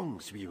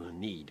songs we will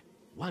need.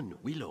 1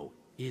 willow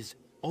is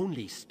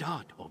only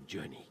start of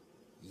journey.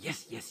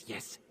 Yes, yes,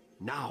 yes.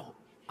 Now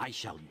I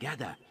shall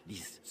gather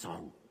this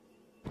song.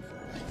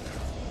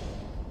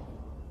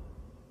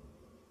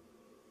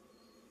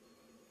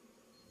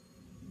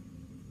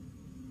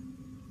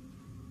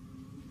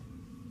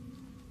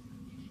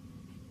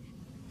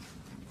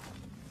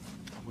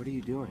 What are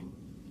you doing?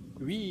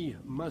 We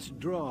must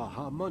draw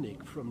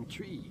harmonic from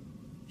tree.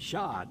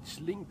 Shards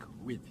link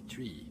with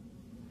tree.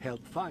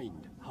 Help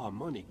find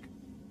harmonic.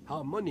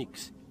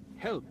 Harmonics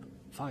help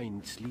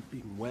find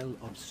sleeping well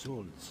of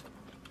souls.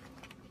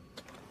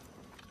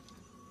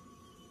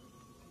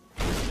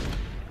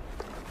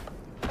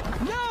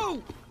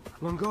 No!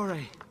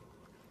 Lungore!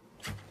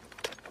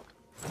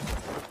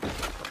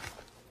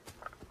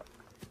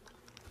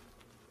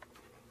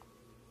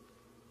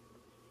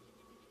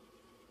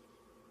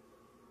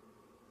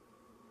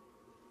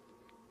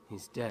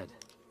 He's dead.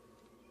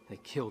 They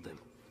killed him.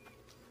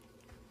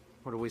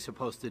 What are we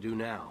supposed to do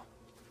now?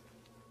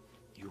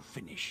 You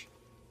finish.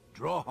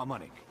 Draw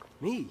harmonic.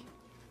 Me?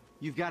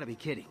 You've got to be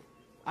kidding.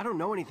 I don't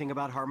know anything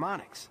about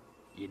harmonics.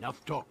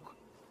 Enough talk.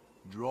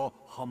 Draw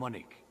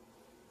harmonic.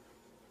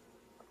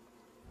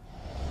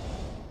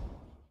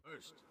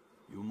 First,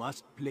 you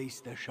must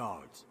place the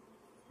shards.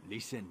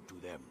 Listen to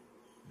them.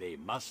 They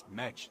must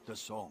match the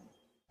song.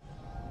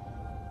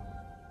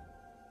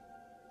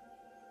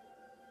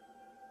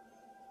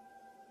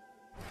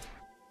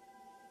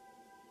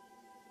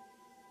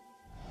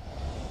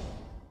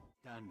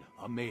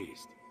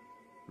 amazed.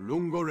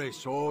 Lungore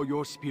saw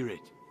your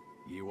spirit.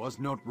 He was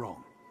not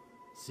wrong.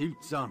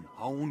 Siltsan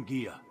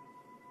Haungia.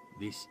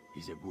 This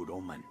is a good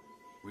omen.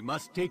 We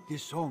must take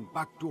this song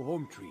back to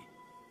Home Tree.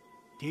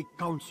 Take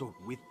counsel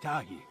with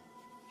Tahi.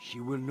 She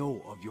will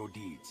know of your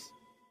deeds.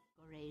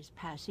 Goray's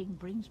passing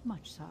brings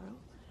much sorrow,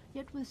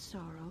 yet with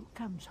sorrow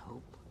comes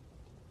hope.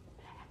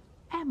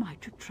 Am I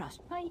to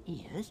trust my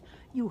ears?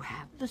 You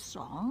have the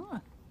song?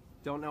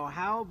 Don't know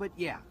how, but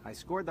yeah, I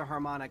scored the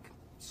harmonic,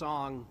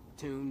 song,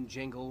 tune,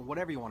 jingle,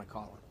 whatever you want to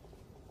call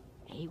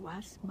it.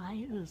 Ewa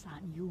smiles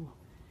on you.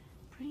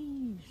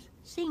 Please,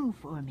 sing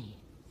for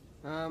me.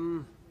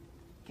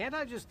 Can't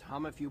I just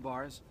hum a few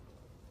bars?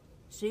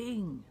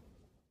 Sing.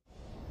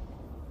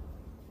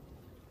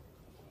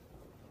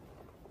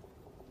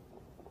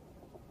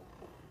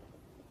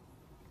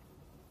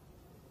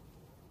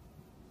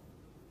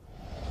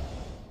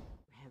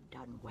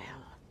 Done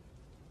well.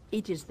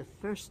 It is the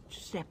first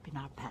step in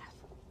our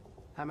path.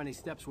 How many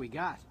steps we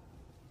got?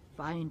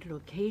 Find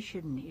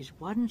location is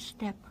one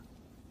step.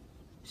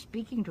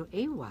 Speaking to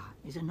Ewa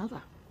is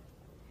another.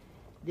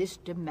 This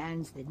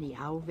demands the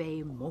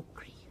Niauve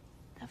Mokri,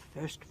 the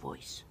first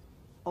voice.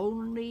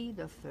 Only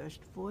the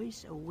first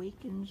voice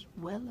awakens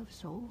well of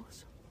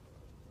souls.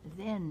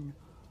 Then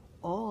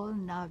all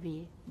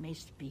Navi may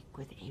speak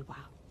with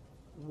Ewa.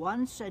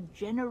 Once a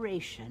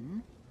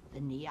generation, the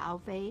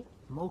Niauve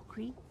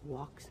Mokri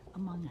walks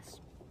among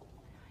us.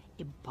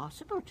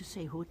 Impossible to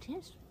say who it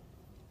is.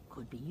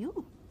 Could be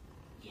you.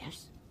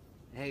 Yes?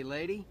 Hey,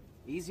 lady.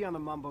 Easy on the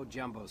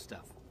mumbo-jumbo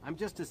stuff. I'm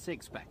just a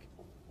sig-spec.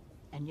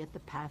 And yet the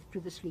path to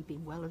the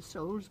sleeping well of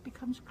souls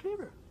becomes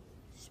clearer.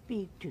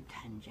 Speak to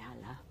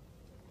Tanjala.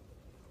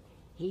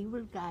 He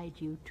will guide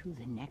you to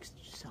the next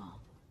song.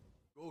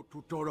 Go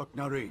to Torok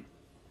Narin.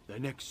 The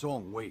next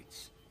song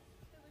waits.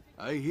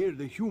 I hear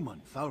the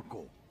human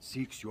Falco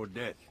seeks your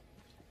death.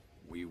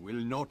 We will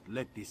not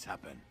let this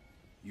happen.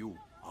 You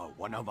are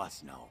one of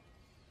us now.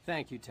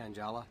 Thank you,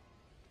 Tanjala.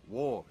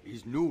 War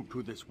is new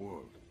to this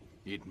world.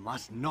 It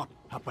must not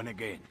happen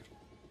again.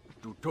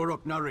 To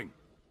Torok Naring.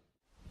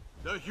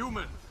 The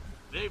humans,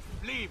 they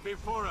flee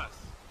before us.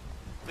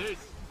 This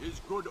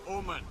is good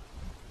omen.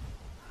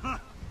 Huh.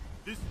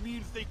 This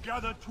means they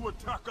gather to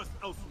attack us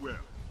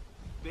elsewhere.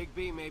 Big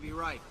B may be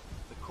right.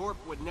 The Corp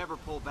would never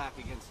pull back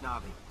against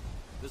Navi.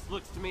 This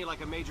looks to me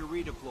like a major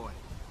redeploy.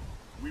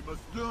 We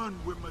must learn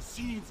where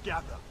machines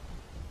gather.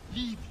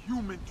 Leave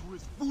human to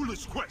his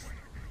foolish quest.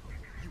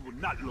 He will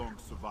not long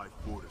survive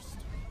Forest.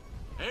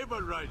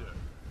 Able Rider,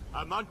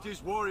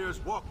 Amante's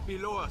warriors walk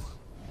below us.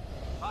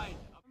 Fine.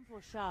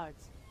 For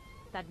shards.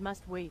 That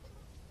must wait.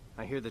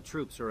 I hear the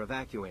troops are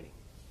evacuating.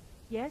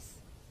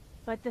 Yes,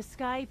 but the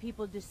Sky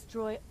People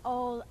destroy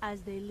all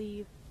as they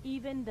leave,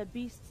 even the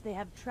beasts they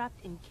have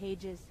trapped in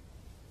cages.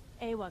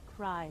 Ewa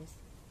cries.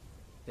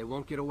 They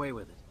won't get away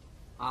with it.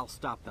 I'll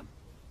stop them.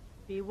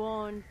 Be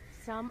warned,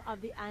 some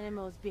of the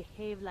animals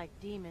behave like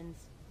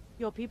demons.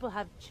 Your people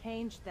have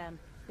changed them.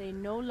 They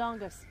no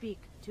longer speak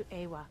to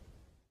Ewa.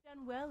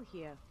 Done well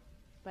here,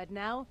 but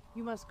now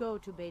you must go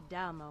to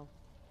Beidamo.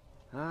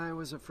 I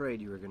was afraid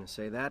you were going to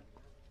say that.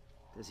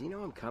 Does he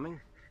know I'm coming?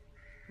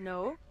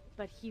 No,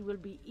 but he will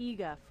be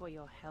eager for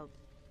your help.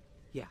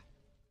 Yeah.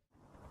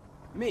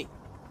 Me?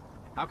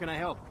 How can I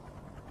help?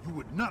 You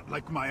would not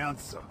like my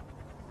answer.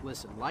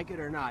 Listen, like it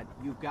or not,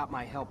 you've got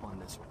my help on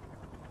this one.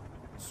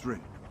 Stray,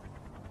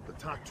 the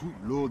Tatut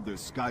load their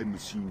sky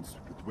machines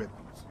with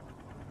weapons.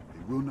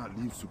 They will not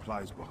leave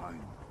supplies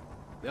behind.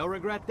 They'll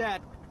regret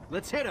that.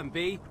 Let's hit them,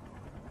 B.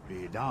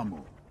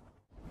 Beidamo.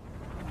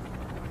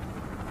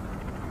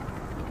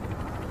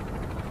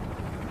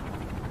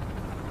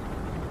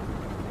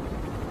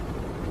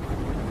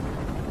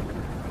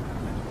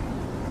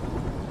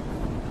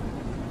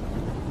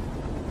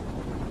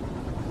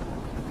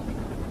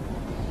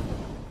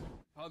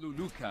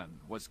 Palulukan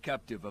was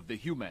captive of the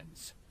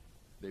humans.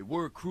 They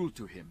were cruel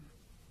to him.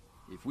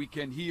 If we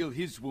can heal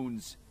his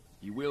wounds,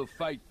 he will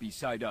fight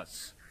beside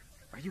us.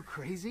 Are you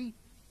crazy?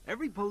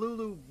 Every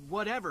Palulu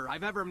whatever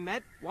I've ever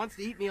met wants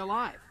to eat me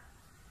alive.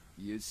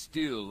 He is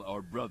still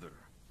our brother.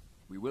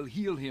 We will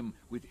heal him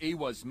with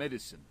Ewa's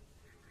medicine.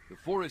 The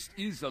forest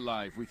is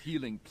alive with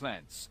healing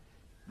plants.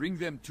 Bring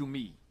them to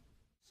me.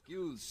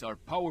 Skills are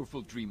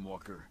powerful,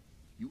 Dreamwalker.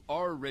 You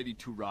are ready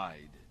to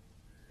ride.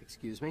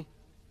 Excuse me?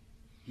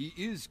 He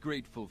is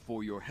grateful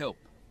for your help.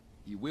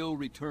 He will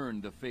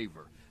return the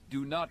favor.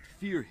 Do not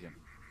fear him.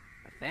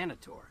 A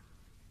Thanator?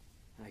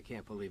 I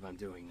can't believe I'm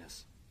doing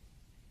this.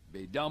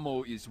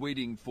 Beidamo is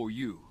waiting for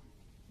you.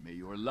 May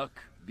your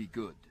luck be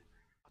good.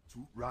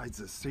 Tatut rides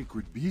a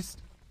sacred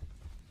beast?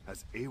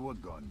 Has Ewa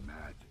gone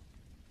mad?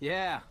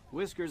 Yeah,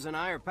 Whiskers and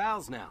I are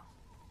pals now.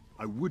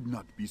 I would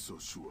not be so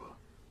sure.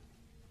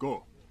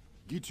 Go.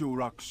 Get your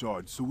rock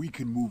shard so we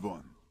can move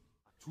on.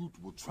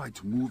 Tatut will try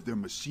to move their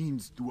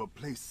machines to a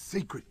place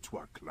sacred to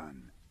our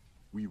clan.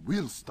 We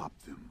will stop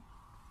them.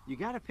 You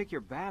gotta pick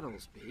your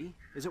battles, B.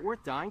 Is it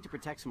worth dying to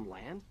protect some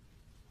land?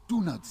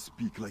 Do not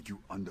speak like you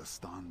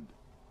understand.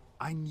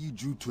 I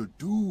need you to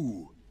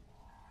do.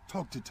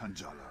 Talk to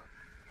Tanjala.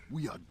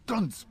 We are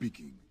done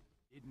speaking.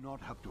 Did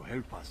not have to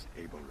help us,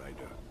 Able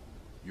Rider.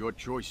 Your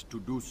choice to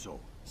do so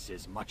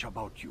says much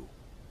about you.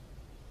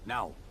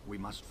 Now, we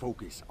must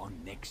focus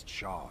on next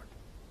shard.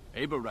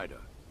 Able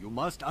Rider, you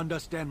must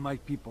understand my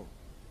people.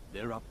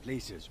 There are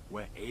places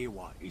where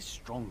Ewa is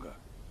stronger.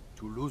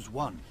 To lose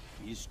one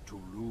is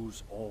to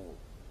lose all.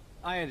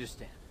 I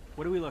understand.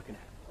 What are we looking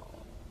at?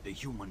 The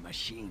human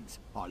machines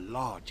are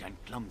large and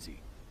clumsy.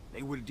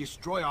 They will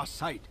destroy our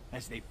sight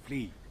as they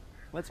flee.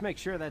 Let's make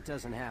sure that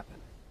doesn't happen.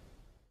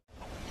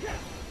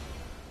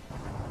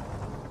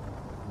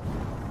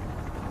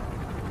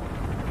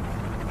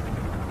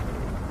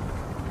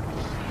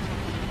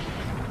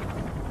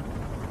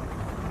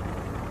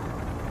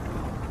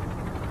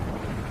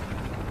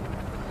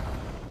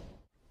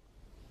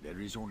 There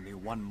is only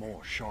one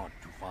more shard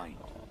to find.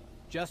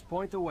 Just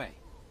point the way.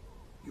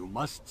 You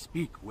must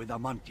speak with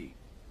Amanti.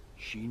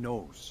 She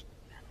knows.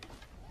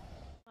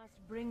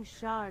 Must bring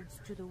shards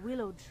to the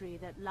willow tree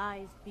that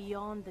lies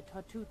beyond the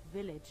Tortut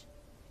village.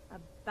 A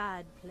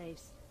bad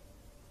place.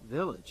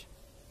 Village?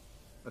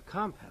 A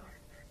compound?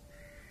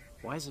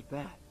 Why is it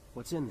bad?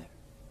 What's in there?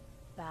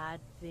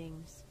 Bad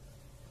things.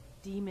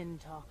 Demon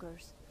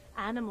talkers.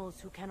 Animals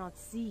who cannot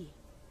see.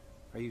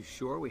 Are you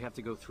sure we have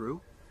to go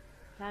through?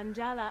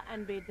 Tanjala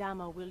and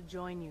Bedama will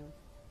join you.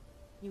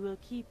 You will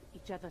keep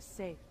each other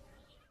safe.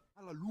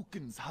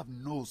 Alalukans have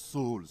no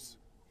souls.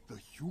 The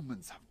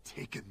humans have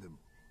taken them.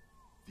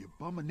 The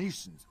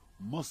abominations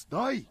must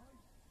die.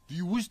 Do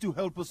you wish to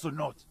help us or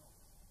not?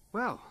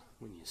 Well,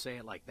 when you say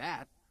it like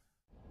that.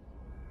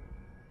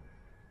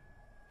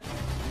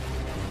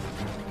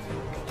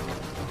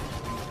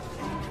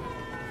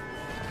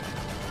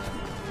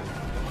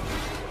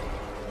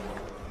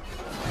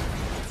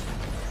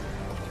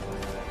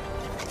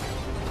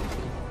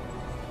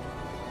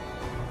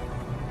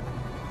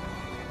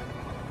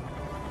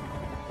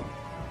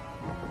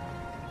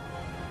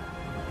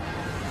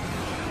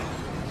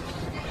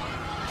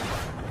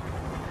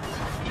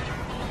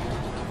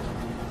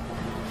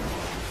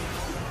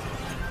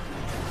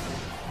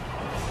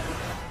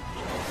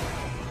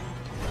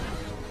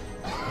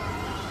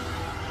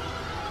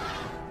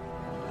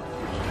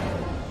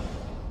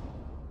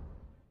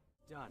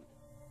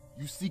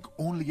 You seek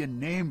only a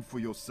name for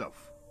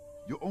yourself.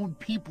 Your own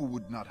people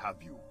would not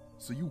have you,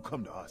 so you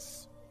come to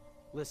us.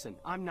 Listen,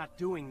 I'm not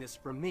doing this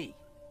for me.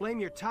 Blame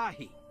your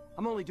Tahi.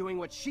 I'm only doing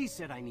what she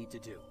said I need to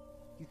do.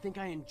 You think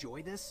I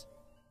enjoy this?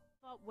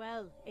 Fought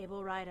well,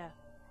 Able Rider.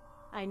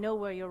 I know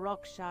where your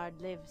rock shard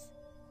lives.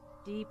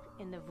 Deep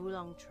in the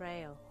Vulong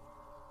Trail.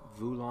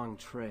 Vulong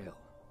Trail.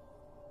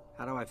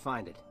 How do I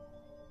find it?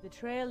 The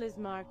trail is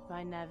marked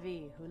by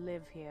Navi, who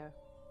live here.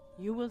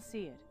 You will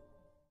see it.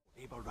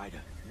 Able Rider,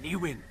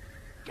 Niwin,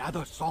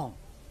 gather song.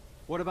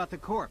 What about the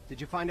Corp? Did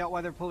you find out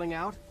why they're pulling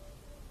out?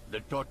 The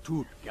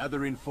Tortut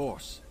gather in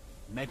force.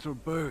 Metal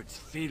birds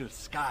fill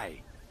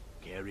sky.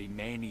 Carry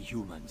many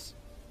humans.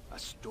 A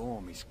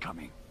storm is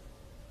coming.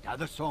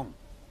 Gather song.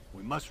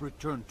 We must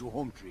return to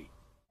Home Tree.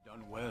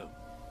 Done well.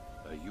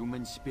 A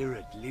human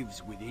spirit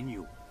lives within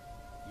you.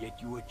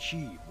 Yet you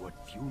achieve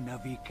what few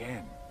Navi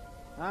can.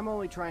 I'm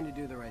only trying to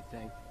do the right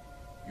thing.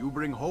 You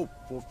bring hope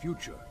for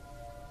future.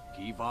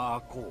 Kiva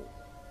Ako.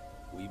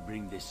 We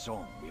bring this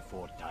song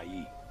before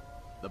Tai.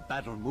 The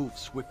battle moves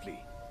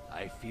swiftly.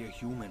 I fear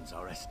humans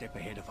are a step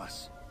ahead of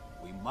us.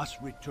 We must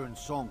return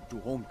Song to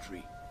Home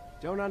Tree.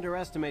 Don't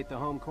underestimate the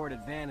home court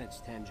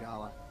advantage,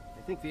 Tanjala.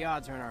 I think the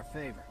odds are in our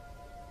favor.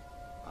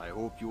 I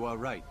hope you are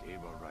right,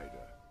 Able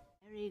Rider.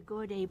 Very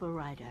good, Able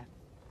Rider.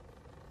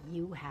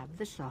 You have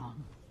the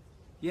song.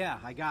 Yeah,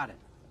 I got it.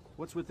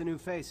 What's with the new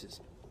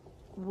faces?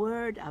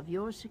 Word of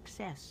your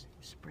success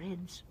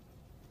spreads.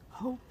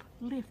 Hope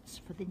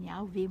lifts for the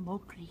Nyauvi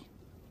Mokri.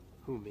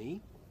 Who,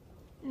 me?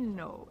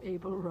 No,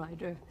 Able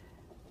Rider.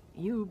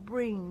 You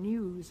bring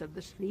news of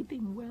the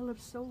sleeping well of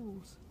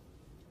souls.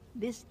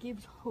 This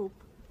gives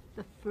hope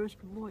the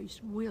first voice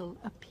will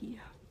appear.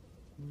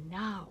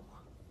 Now,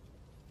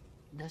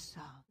 the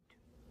sound.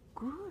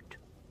 Good.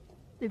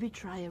 The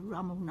Vitraya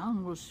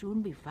Ramunang will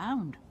soon be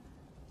found.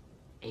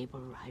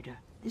 Able Rider,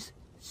 this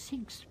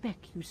sig spec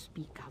you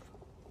speak of.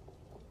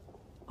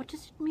 What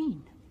does it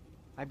mean?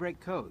 I break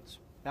codes.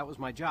 That was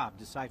my job,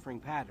 deciphering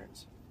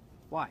patterns.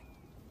 Why?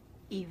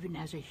 Even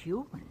as a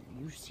human,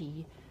 you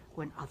see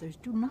when others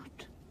do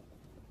not.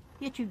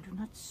 Yet you do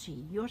not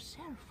see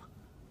yourself.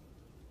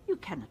 You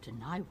cannot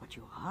deny what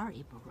you are,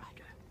 Able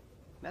Rider.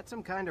 That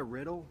some kind of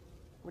riddle?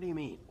 What do you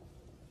mean?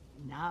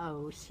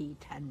 Now see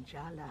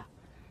Tanjala.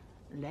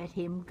 Let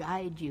him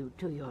guide you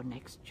to your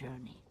next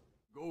journey.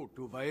 Go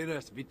to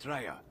Vairas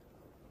Vitraya.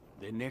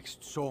 The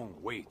next song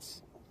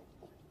waits.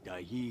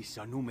 Dahi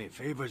Sanume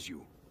favors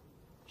you.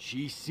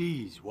 She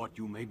sees what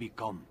you may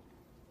become.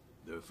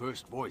 The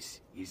first voice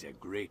is a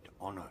great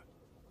honor.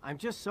 I'm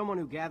just someone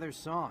who gathers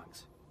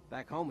songs.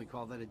 Back home we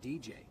call that a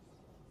DJ.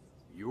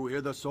 You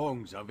hear the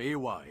songs of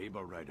Ewa,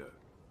 Able Rider.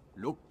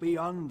 Look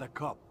beyond the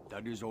cup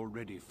that is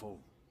already full.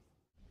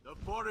 The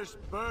forest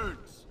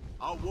burns.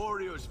 Our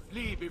warriors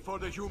flee before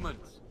the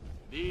humans.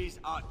 These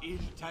are ill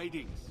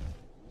tidings.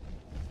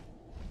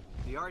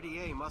 The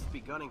RDA must be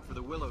gunning for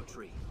the willow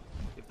tree.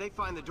 If they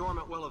find the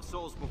dormant well of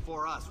souls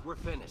before us, we're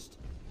finished.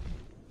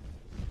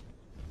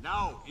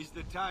 Now is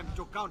the time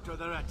to counter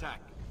their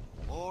attack.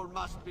 All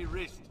must be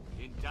risked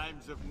in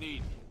times of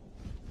need.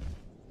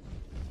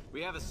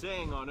 We have a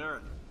saying on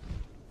Earth.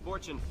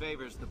 Fortune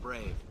favors the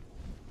brave.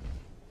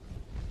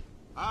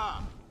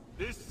 Ah,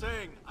 this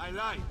saying I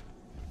like.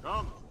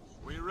 Come,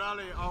 we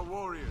rally our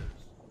warriors.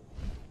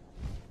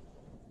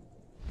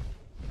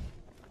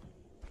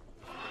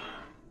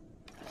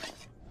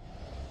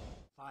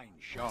 Fine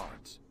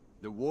shards.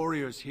 The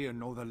warriors here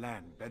know the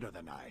land better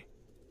than I.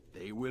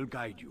 They will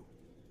guide you.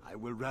 I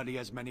will rally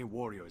as many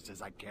warriors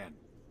as I can.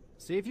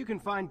 See if you can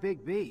find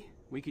Big B.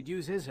 We could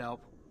use his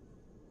help.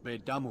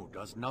 Bedamu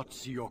does not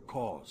see your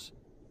cause,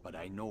 but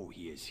I know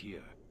he is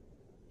here.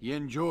 He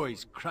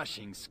enjoys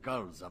crushing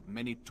skulls of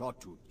many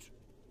Totut.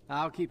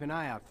 I'll keep an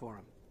eye out for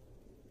him.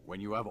 When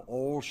you have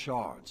all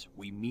shards,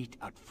 we meet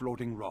at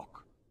Floating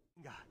Rock.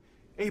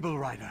 Able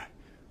Rider,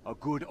 a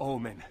good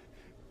omen.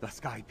 The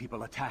Sky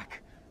People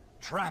attack.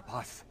 Trap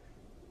us.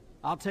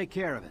 I'll take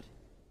care of it.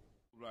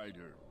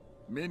 Rider,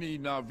 many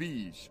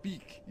Na'vi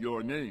speak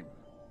your name.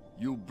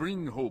 You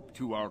bring hope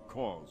to our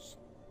cause.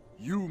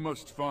 You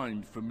must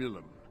find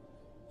Familum.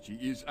 She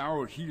is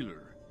our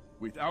healer.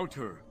 Without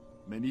her,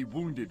 many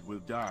wounded will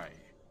die.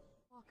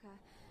 Walker,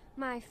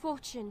 my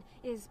fortune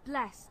is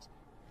blessed.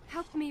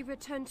 Help me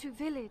return to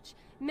village.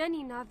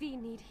 Many Na'vi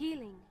need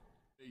healing.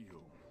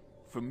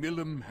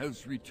 Familum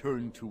has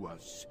returned to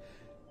us.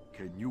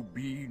 Can you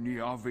be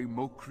Niave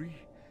Mokri?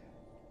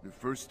 The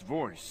first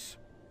voice.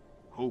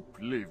 Hope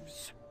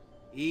lives.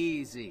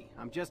 Easy.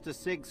 I'm just a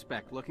sig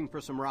spec looking for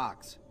some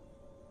rocks.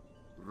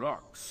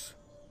 Rocks?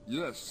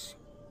 Yes.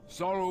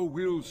 Sorrow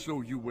will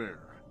show you where.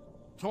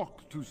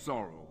 Talk to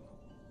Sorrow.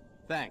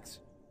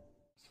 Thanks.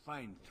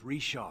 Find 3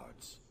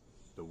 shards.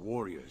 The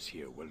warriors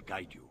here will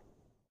guide you.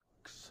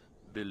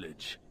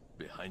 Village.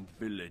 Behind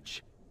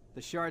village.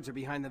 The shards are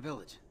behind the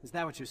village. Is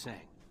that what you're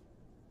saying?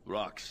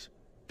 Rocks.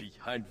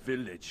 Behind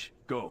village.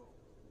 Go.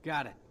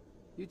 Got it.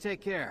 You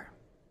take care.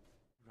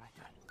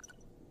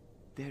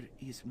 There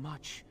is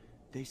much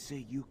they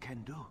say you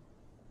can do.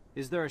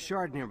 Is there a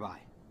shard nearby?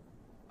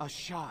 A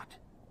shard,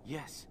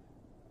 yes.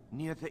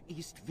 Near the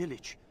East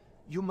Village.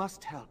 You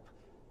must help.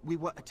 We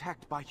were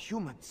attacked by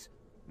humans.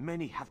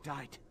 Many have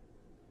died.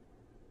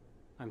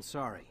 I'm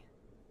sorry.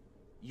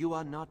 You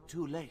are not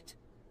too late.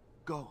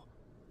 Go.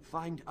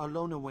 Find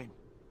Alonowin.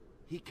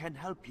 He can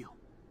help you.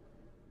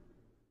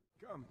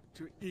 Come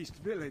to East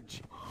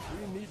Village.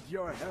 We need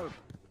your help.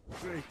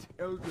 Great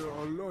Elder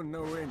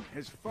Olonowin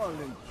has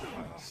fallen.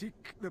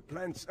 Seek the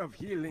plants of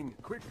healing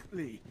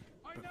quickly,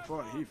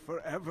 before he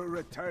forever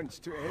returns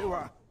to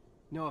Ewa.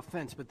 No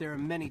offense, but there are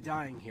many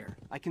dying here.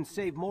 I can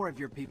save more of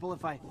your people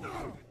if I...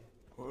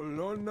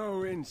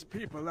 Olonowin's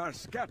people are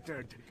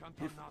scattered.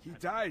 If he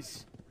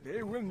dies,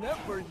 they will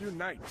never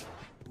unite.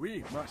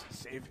 We must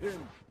save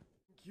him.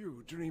 Thank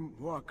you,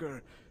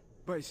 Dreamwalker.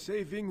 By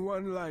saving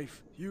one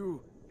life,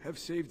 you have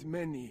saved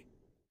many.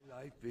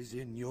 Life is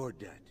in your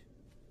debt.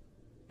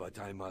 But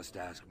I must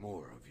ask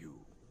more of you.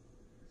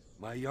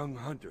 My young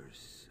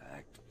hunters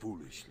act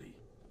foolishly.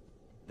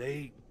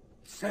 They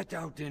set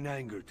out in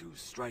anger to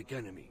strike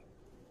enemy.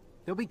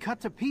 They'll be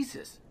cut to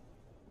pieces.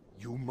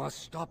 You must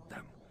stop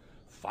them.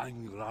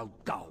 Find Rao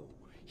Dao.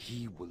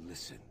 He will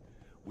listen.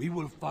 We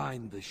will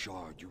find the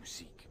shard you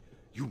seek.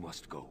 You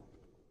must go.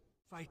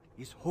 Fight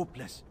is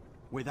hopeless.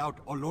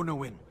 Without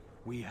Olonowin,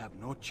 we have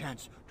no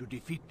chance to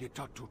defeat the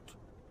Tatut.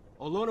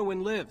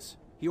 Olonowin lives.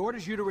 He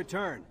orders you to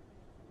return.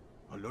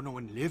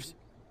 Olonowin lives?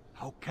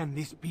 How can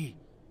this be?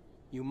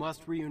 You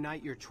must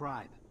reunite your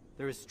tribe.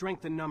 There is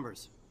strength in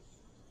numbers.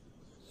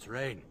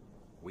 Thrain,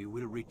 we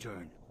will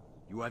return.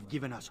 You have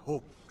given us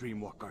hope,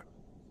 Dreamwalker.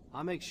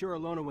 I'll make sure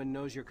Olonowin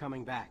knows you're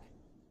coming back.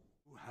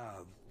 You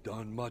have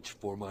done much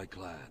for my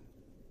clan.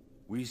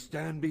 We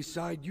stand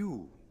beside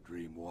you,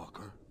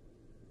 Dreamwalker.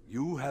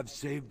 You have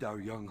saved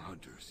our young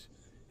hunters.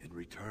 In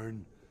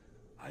return,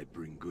 I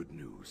bring good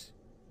news.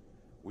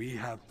 We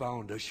have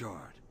found a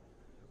shard.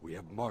 We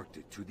have marked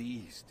it to the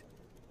east.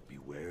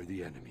 Beware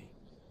the enemy.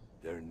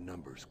 Their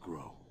numbers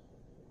grow.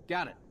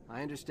 Got it.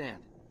 I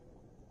understand.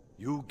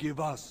 You give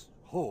us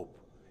hope,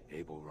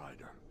 Able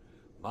Rider.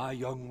 My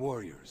young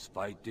warriors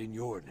fight in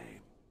your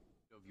name.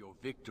 Of your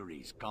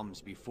victories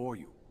comes before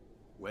you.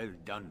 Well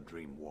done,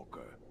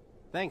 Dreamwalker.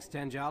 Thanks,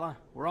 Tanjala.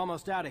 We're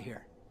almost out of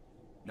here.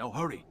 Now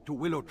hurry to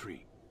Willow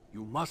Tree.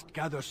 You must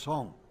gather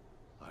song.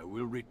 I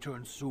will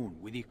return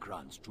soon with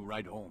Ikrans to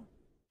ride home.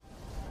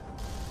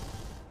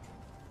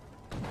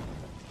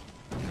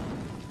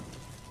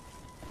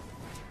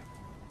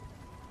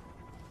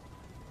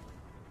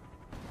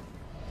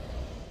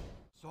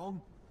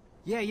 Song?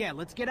 Yeah,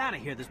 let's get out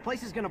of here. This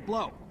place is gonna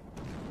blow.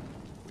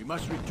 We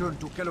must return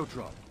to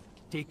Kelotrod.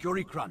 Take your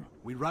Ikran.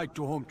 We ride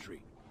to Home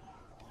Tree.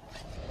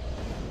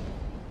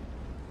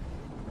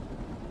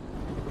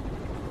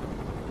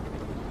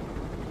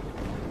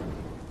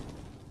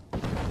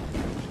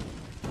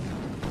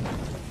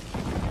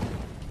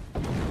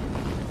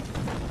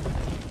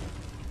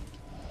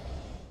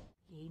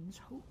 Gains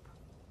hope.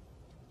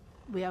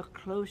 We are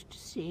close to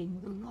seeing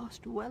the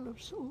lost well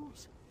of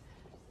souls.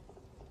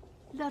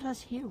 Let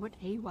us hear what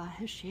Eywa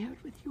has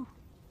shared with you.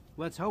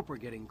 Let's hope we're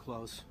getting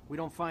close. We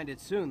don't find it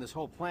soon, this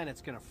whole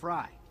planet's gonna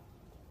fry.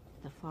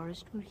 The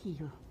forest will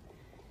heal,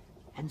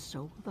 and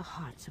so will the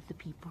hearts of the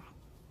people.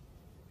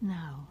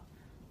 Now,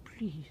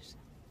 please,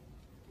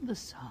 the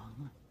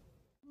song.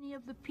 Many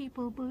of the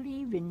people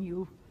believe in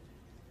you,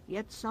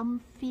 yet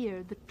some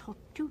fear the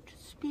Tortute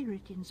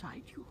spirit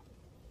inside you.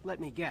 Let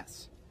me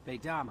guess.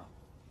 Beidamo.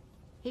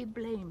 He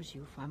blames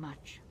you for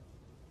much.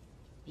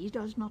 He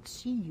does not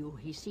see you,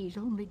 he sees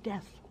only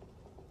death.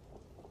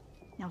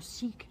 Now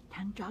seek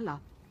Tanjala.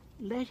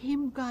 Let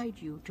him guide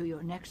you to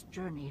your next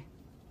journey.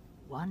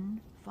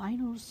 One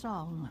final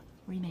song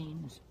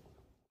remains.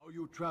 Now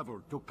you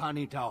travel to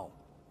Kanitao.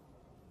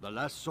 The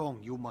last song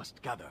you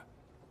must gather.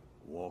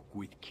 Walk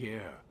with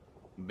care.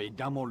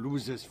 Beidamo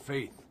loses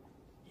faith.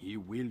 He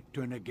will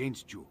turn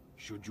against you,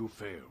 should you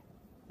fail.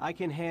 I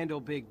can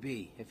handle Big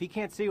B. If he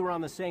can't see we're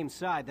on the same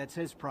side, that's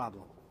his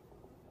problem.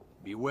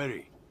 Be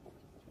wary.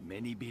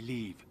 Many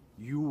believe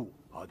you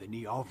are the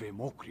Niave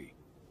Mokri.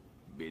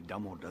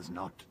 Beidamo does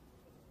not.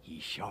 He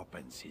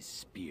sharpens his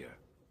spear.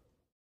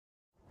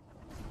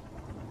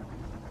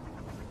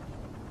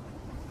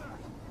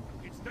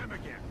 It's them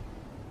again.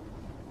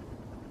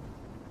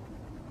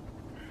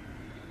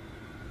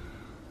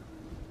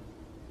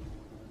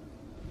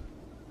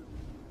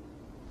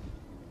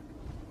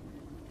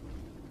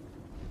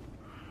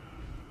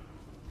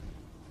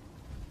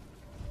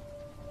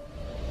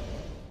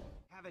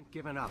 Haven't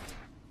given up.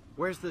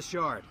 Where's the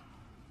shard?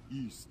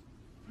 East,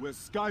 where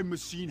Sky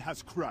Machine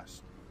has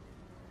crashed.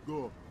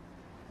 Go.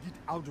 Get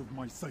out of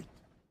my sight.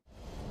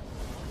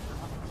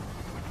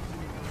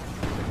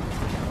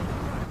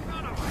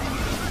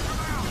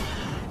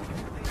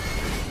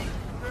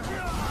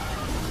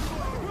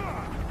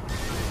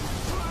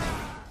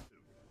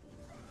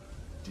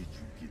 Did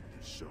you get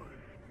the shard?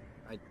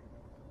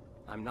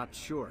 I'm not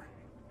sure.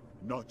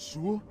 Not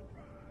sure?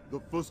 The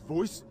first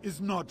voice is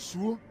not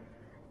sure?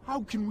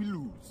 How can we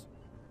lose?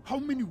 How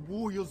many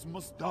warriors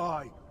must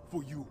die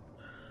for you?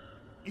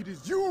 It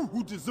is you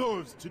who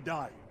deserves to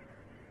die.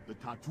 The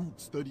Tatut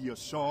study a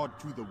shard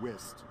to the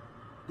west.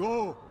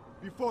 Go,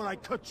 before I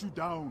cut you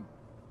down.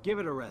 Give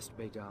it a rest,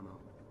 Beidamo.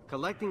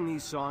 Collecting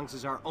these songs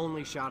is our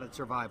only shot at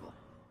survival.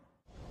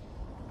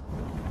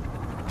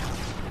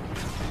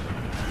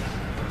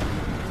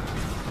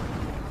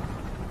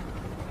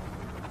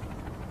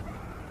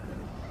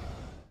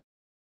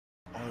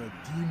 Are a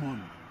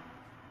demon.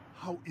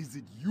 How is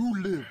it you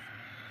live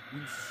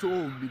when so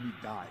many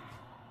died?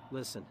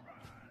 Listen,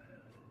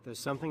 there's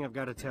something I've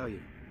got to tell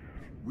you.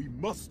 We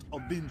must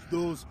avenge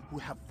those who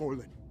have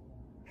fallen.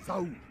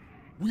 Saul,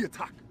 we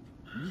attack.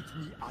 Meet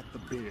me at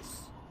the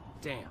base.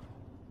 Damn.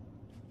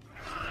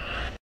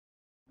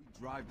 We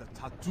drive the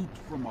Tatut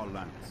from our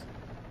lands.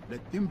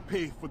 Let them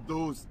pay for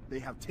those they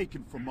have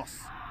taken from us.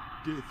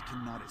 Death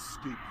cannot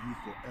escape you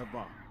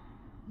forever.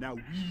 Now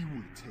we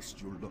will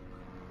test your luck.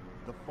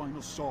 The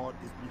final shard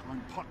is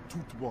behind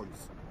Tatut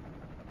walls.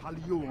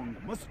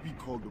 Palioang must be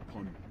called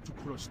upon to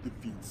crush the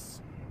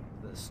feats.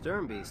 The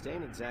stern beast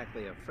ain't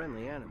exactly a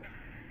friendly animal.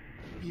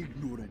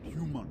 Ignorant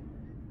human.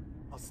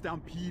 A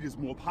stampede is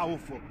more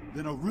powerful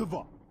than a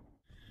river.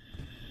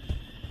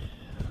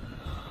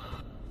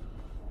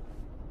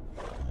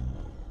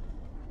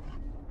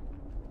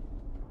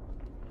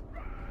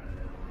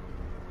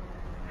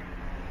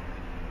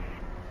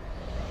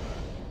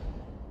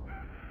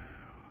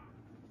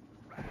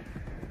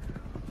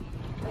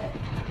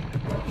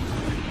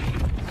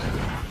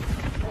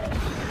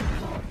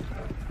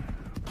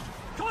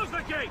 Close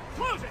the gate!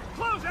 Close it!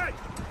 Close it!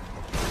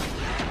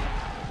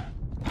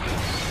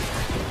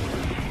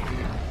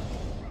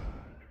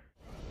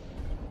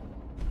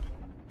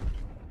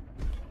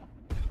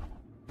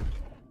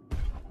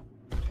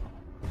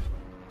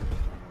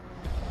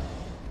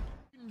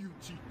 You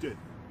cheat death.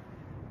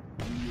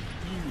 When your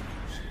demon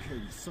should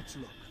carry such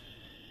luck.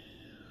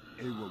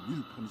 Eywa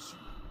will punish you.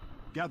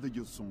 Gather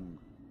your song.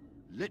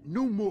 Let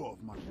no more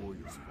of my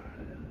warriors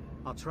fall.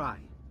 I'll try.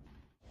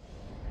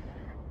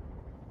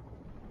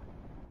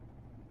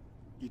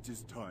 It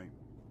is time.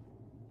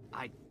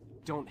 I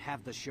don't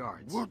have the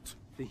shards. What?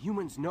 The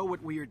humans know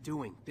what we are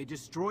doing. They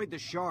destroyed the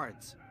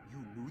shards.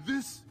 You knew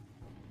this?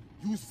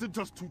 You sent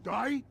us to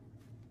die?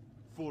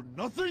 For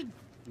nothing?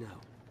 No.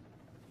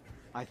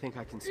 I think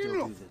I can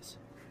still do this.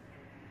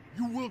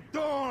 You will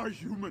die,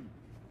 human!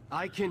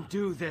 I can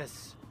do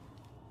this!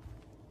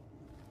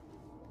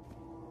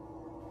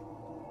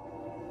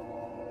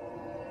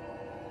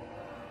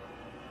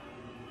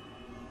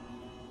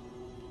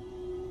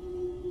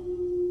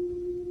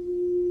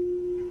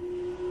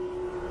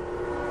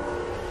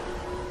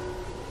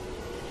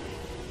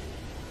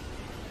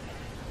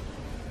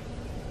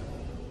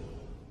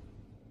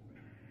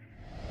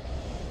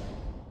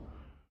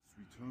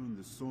 Return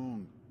the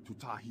song to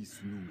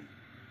Tahis Nume.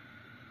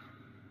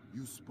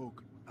 You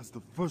spoke as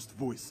the first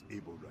voice,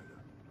 Able Rider,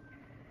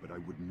 but I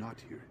would not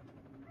hear it.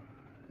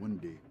 One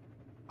day,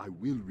 I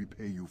will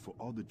repay you for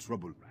all the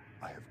trouble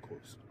I have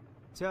caused.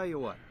 Tell you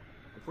what,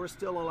 If we're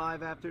still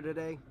alive after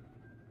today,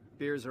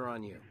 beers are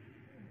on you.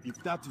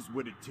 If that is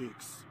what it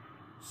takes,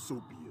 so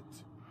be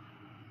it.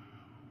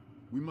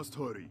 We must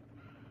hurry.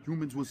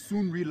 Humans will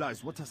soon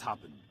realize what has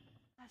happened.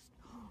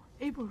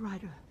 Able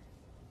Rider,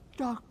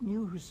 dark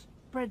news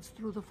spreads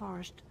through the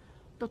forest.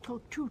 The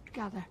Totut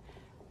gather.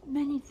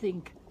 Many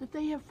think that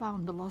they have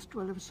found the lost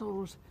Well of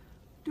Souls.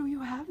 Do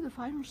you have the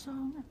final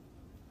song?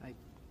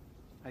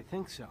 I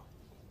think so.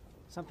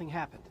 Something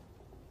happened.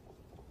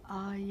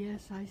 Ah,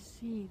 yes, I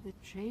see the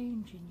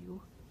change in you.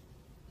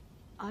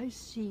 I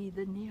see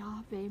the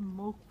Niave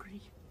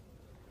Mokri,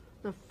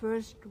 the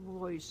first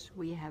voice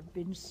we have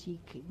been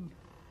seeking.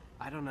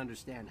 I don't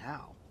understand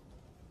how.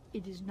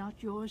 It is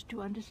not yours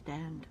to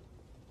understand.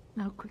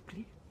 Now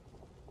quickly,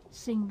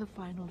 sing the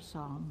final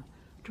song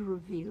to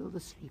reveal the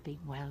sleeping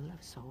Well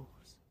of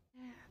Souls.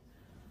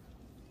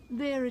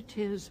 There it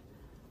is,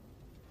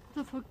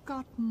 the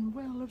forgotten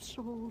Well of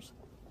Souls.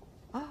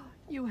 Ah,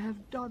 you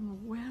have done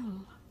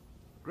well.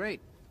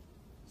 Great.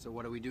 So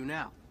what do we do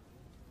now?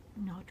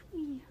 Not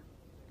we.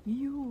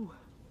 You.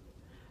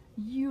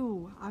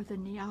 You are the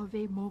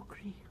Niave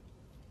Mokri.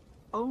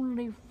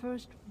 Only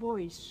First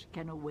Voice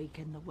can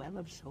awaken the Well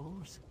of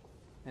Souls.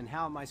 And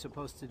how am I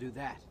supposed to do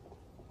that?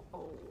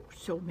 Oh,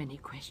 so many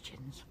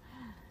questions.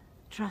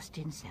 Trust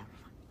in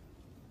self.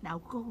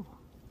 Now go.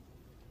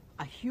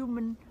 A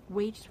human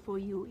waits for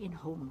you in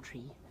Home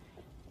Tree.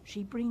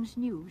 She brings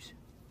news.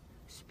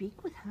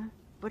 Speak with her,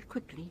 but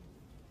quickly.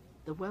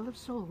 The Well of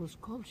Souls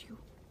calls you.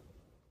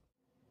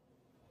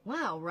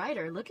 Wow,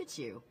 Ryder, look at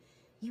you.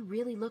 You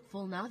really look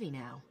full Navi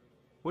now.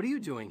 What are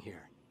you doing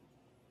here?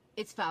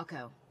 It's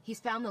Falco. He's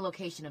found the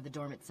location of the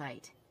dormant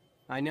site.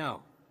 I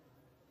know.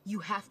 You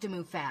have to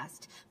move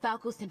fast.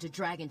 Falco sent a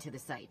dragon to the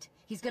site.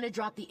 He's gonna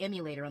drop the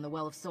emulator on the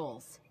Well of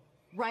Souls.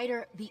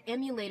 Ryder, the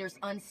emulator's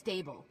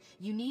unstable.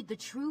 You need the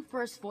true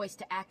First Voice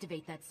to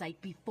activate that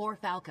site before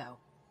Falco.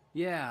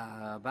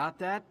 Yeah, about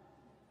that?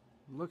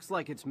 Looks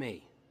like it's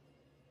me.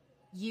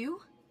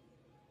 You?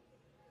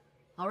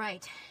 All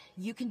right,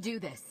 you can do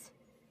this.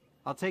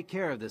 I'll take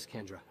care of this,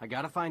 Kendra. I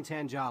gotta find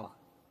Tangela.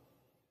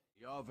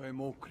 Yave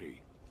Mokri.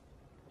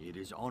 It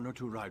is honor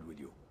to ride with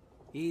you.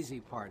 Easy,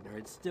 partner.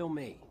 It's still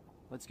me.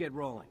 Let's get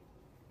rolling.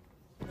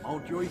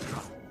 Mount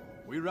Yoika.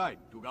 We ride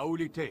to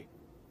Gaulite.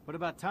 What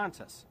about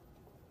Tantas?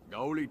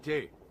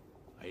 Gaulite.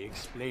 I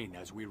explain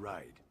as we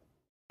ride.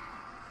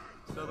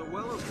 So the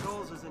Well of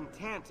Souls is in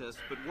Tantas,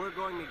 but we're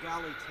going to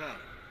Gaulite.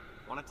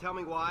 Wanna tell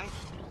me why?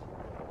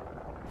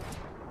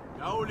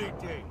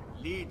 Gaulite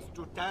leads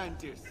to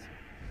Tantis,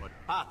 but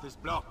path is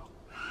blocked.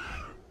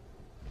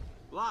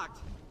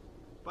 Blocked?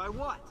 By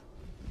what?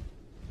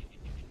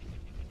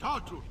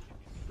 Tatut,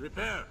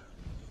 prepare.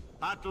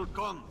 Battle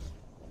comes.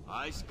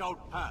 I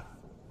scout path.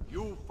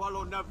 You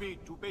follow Navi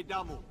to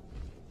Bedamu.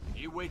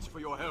 He waits for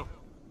your help.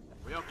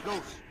 We are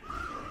close.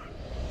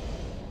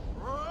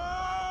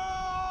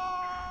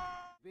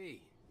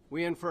 B,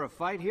 we in for a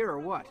fight here or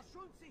what?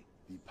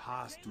 The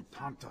pass to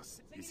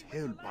Tantas is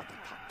held by the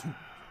Tatu.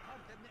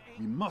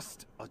 We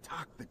must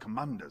attack the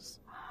commanders.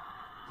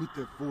 Put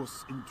their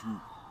force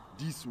into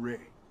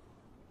disarray.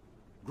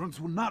 Grunts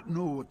will not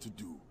know what to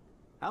do.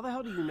 How the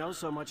hell do you know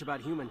so much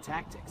about human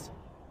tactics?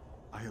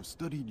 I have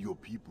studied your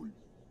people.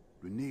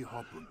 Renee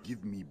Hopper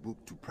give me book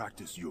to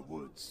practice your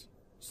words.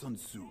 Sun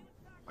Tzu,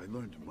 I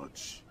learned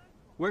much.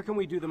 Where can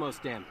we do the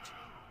most damage?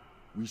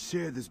 We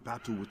share this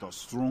battle with our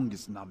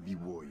strongest Navi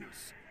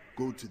warriors.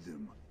 Go to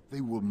them.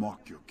 They will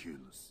mark your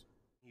kills.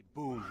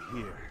 Boom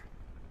here.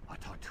 A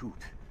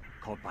Tatut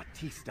called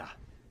Batista.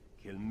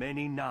 Kill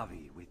many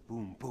Navi with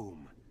Boom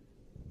Boom.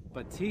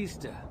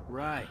 Batista,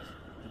 right.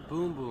 The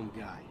Boom Boom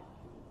guy.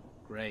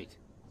 Great.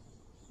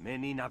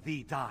 Many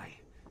Navi die.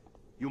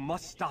 You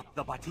must stop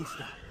the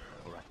Batista,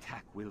 or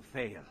attack will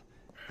fail.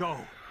 Go!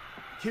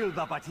 Kill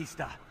the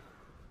Batista!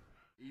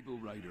 Able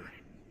Rider,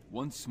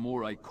 once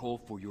more I call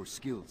for your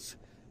skills.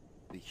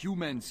 The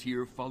humans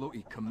here follow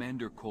a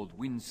commander called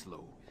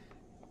Winslow.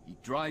 He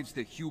drives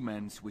the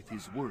humans with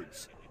his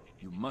words.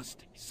 You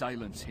must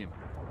silence him.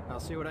 I'll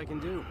see what I can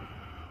do.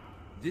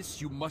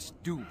 This you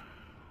must do.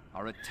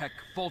 Our attack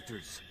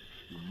falters.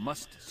 You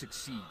must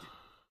succeed.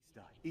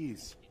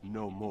 Is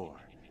no more.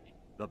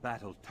 The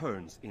battle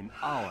turns in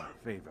our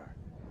favor.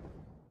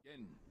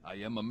 Again, I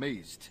am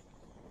amazed.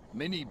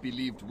 Many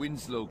believed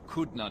Winslow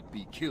could not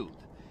be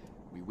killed.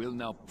 We will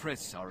now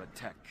press our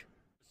attack.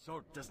 The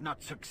sword does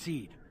not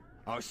succeed.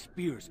 Our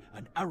spears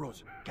and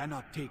arrows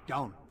cannot take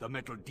down the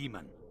metal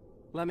demon.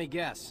 Let me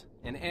guess.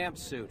 An amp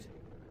suit.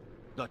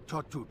 The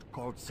Tatut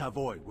called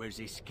Savoy wears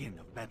a skin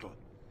of metal.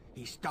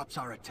 He stops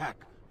our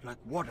attack like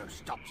water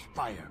stops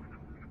fire.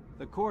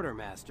 The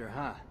quartermaster,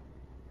 huh?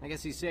 I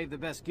guess he saved the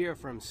best gear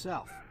for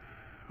himself.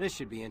 This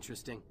should be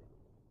interesting.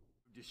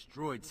 You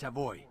destroyed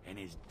Savoy and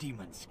his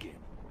demon skin.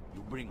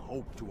 You bring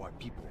hope to our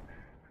people.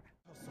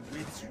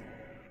 Awaits you.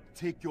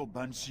 Take your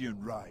Banshee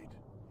and ride.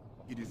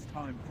 It is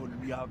time for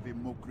Niave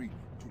Mokri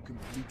to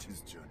complete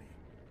his journey.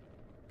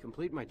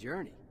 Complete my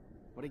journey?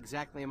 What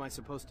exactly am I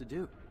supposed to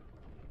do?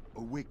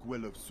 Awake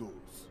Well of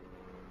Souls.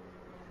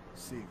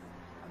 Safe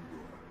and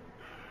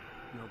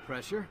loyal. No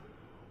pressure?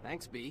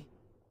 Thanks, B.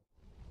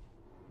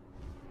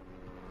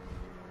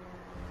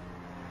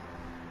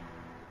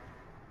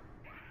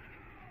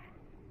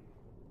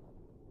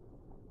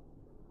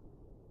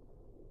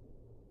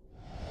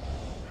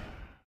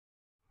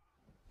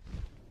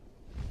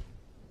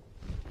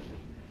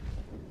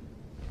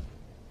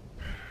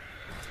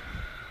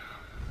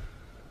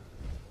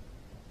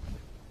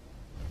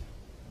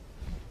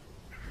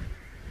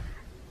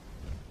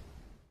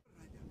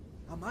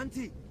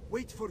 Amanti,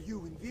 wait for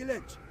you in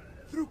village.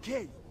 Through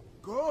cave.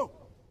 Go!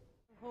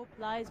 Hope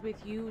lies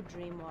with you,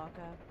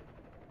 Dreamwalker.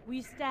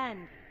 We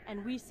stand,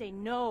 and we say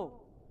no.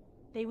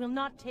 They will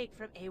not take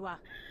from Eywa.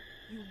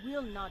 You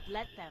will not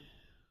let them.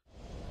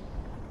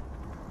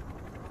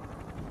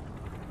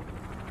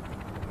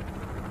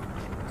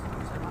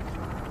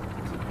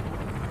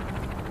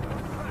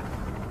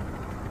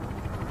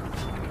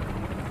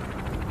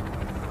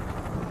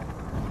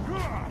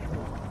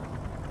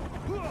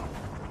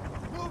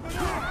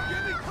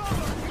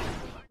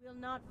 We'll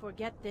not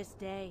forget this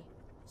day.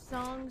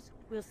 Songs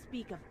will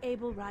speak of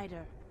Able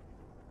Rider.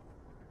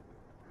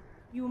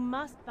 You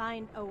must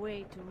find a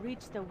way to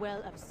reach the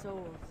Well of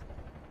Souls.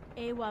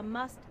 Eywa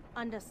must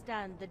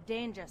understand the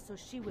danger, so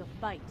she will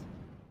fight.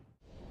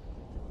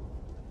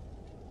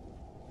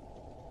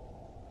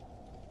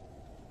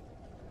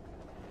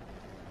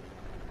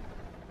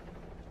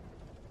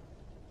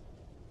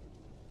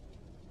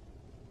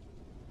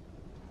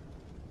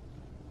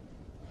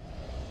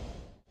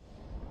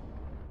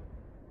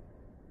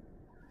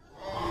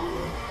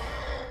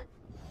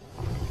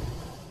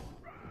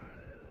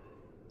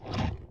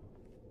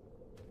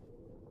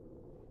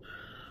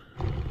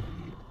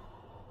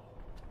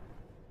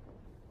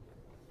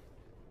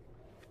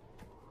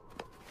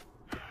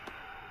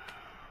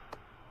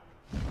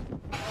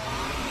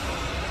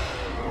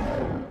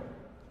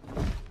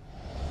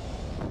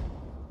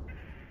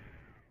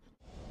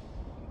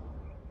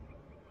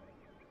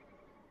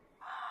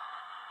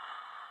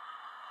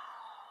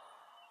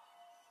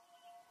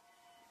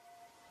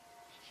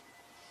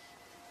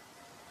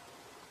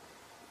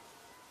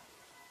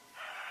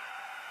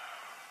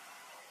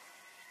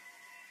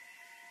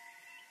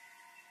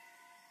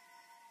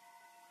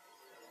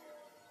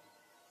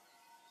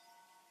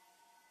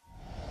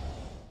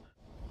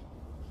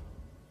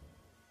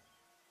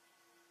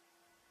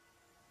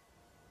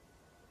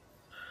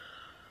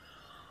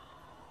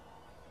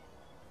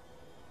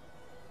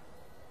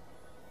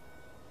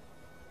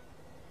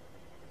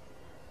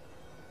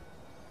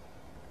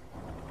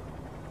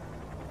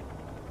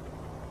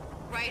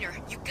 Ryder,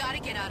 you gotta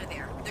get out of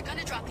there. They're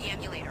gonna drop the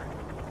emulator.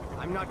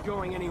 I'm not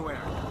going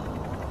anywhere.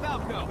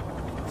 Falco,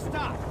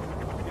 stop!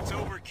 It's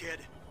over, kid.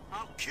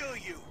 I'll kill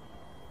you.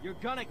 You're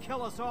gonna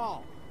kill us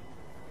all.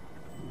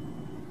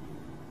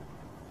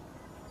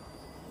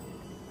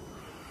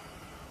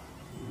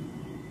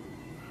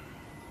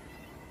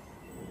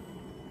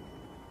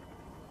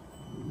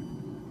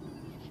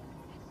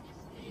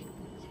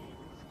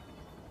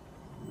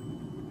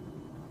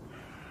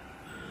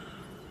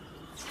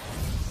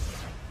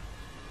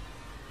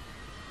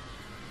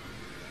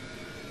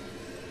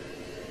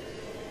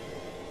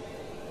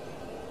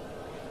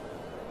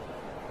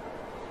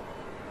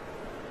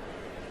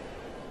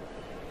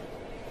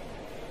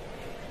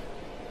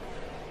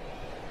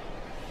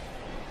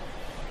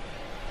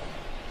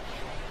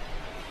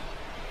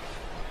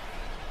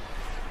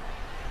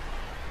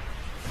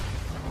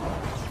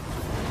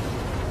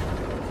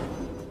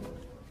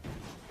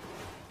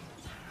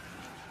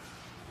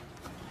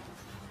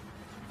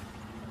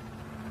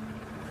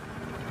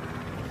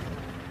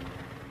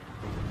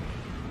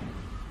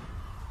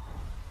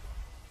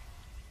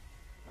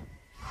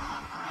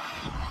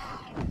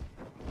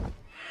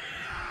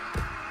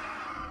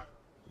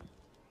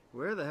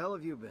 Where the hell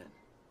have you been?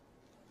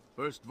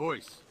 First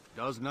voice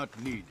does not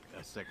need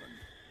a second.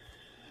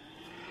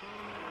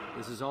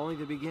 This is only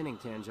the beginning,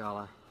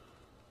 Tangela.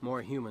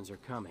 More humans are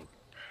coming.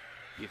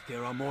 If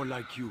there are more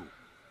like you,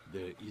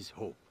 there is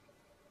hope.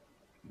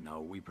 Now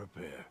we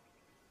prepare.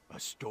 A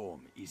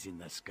storm is in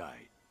the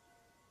sky.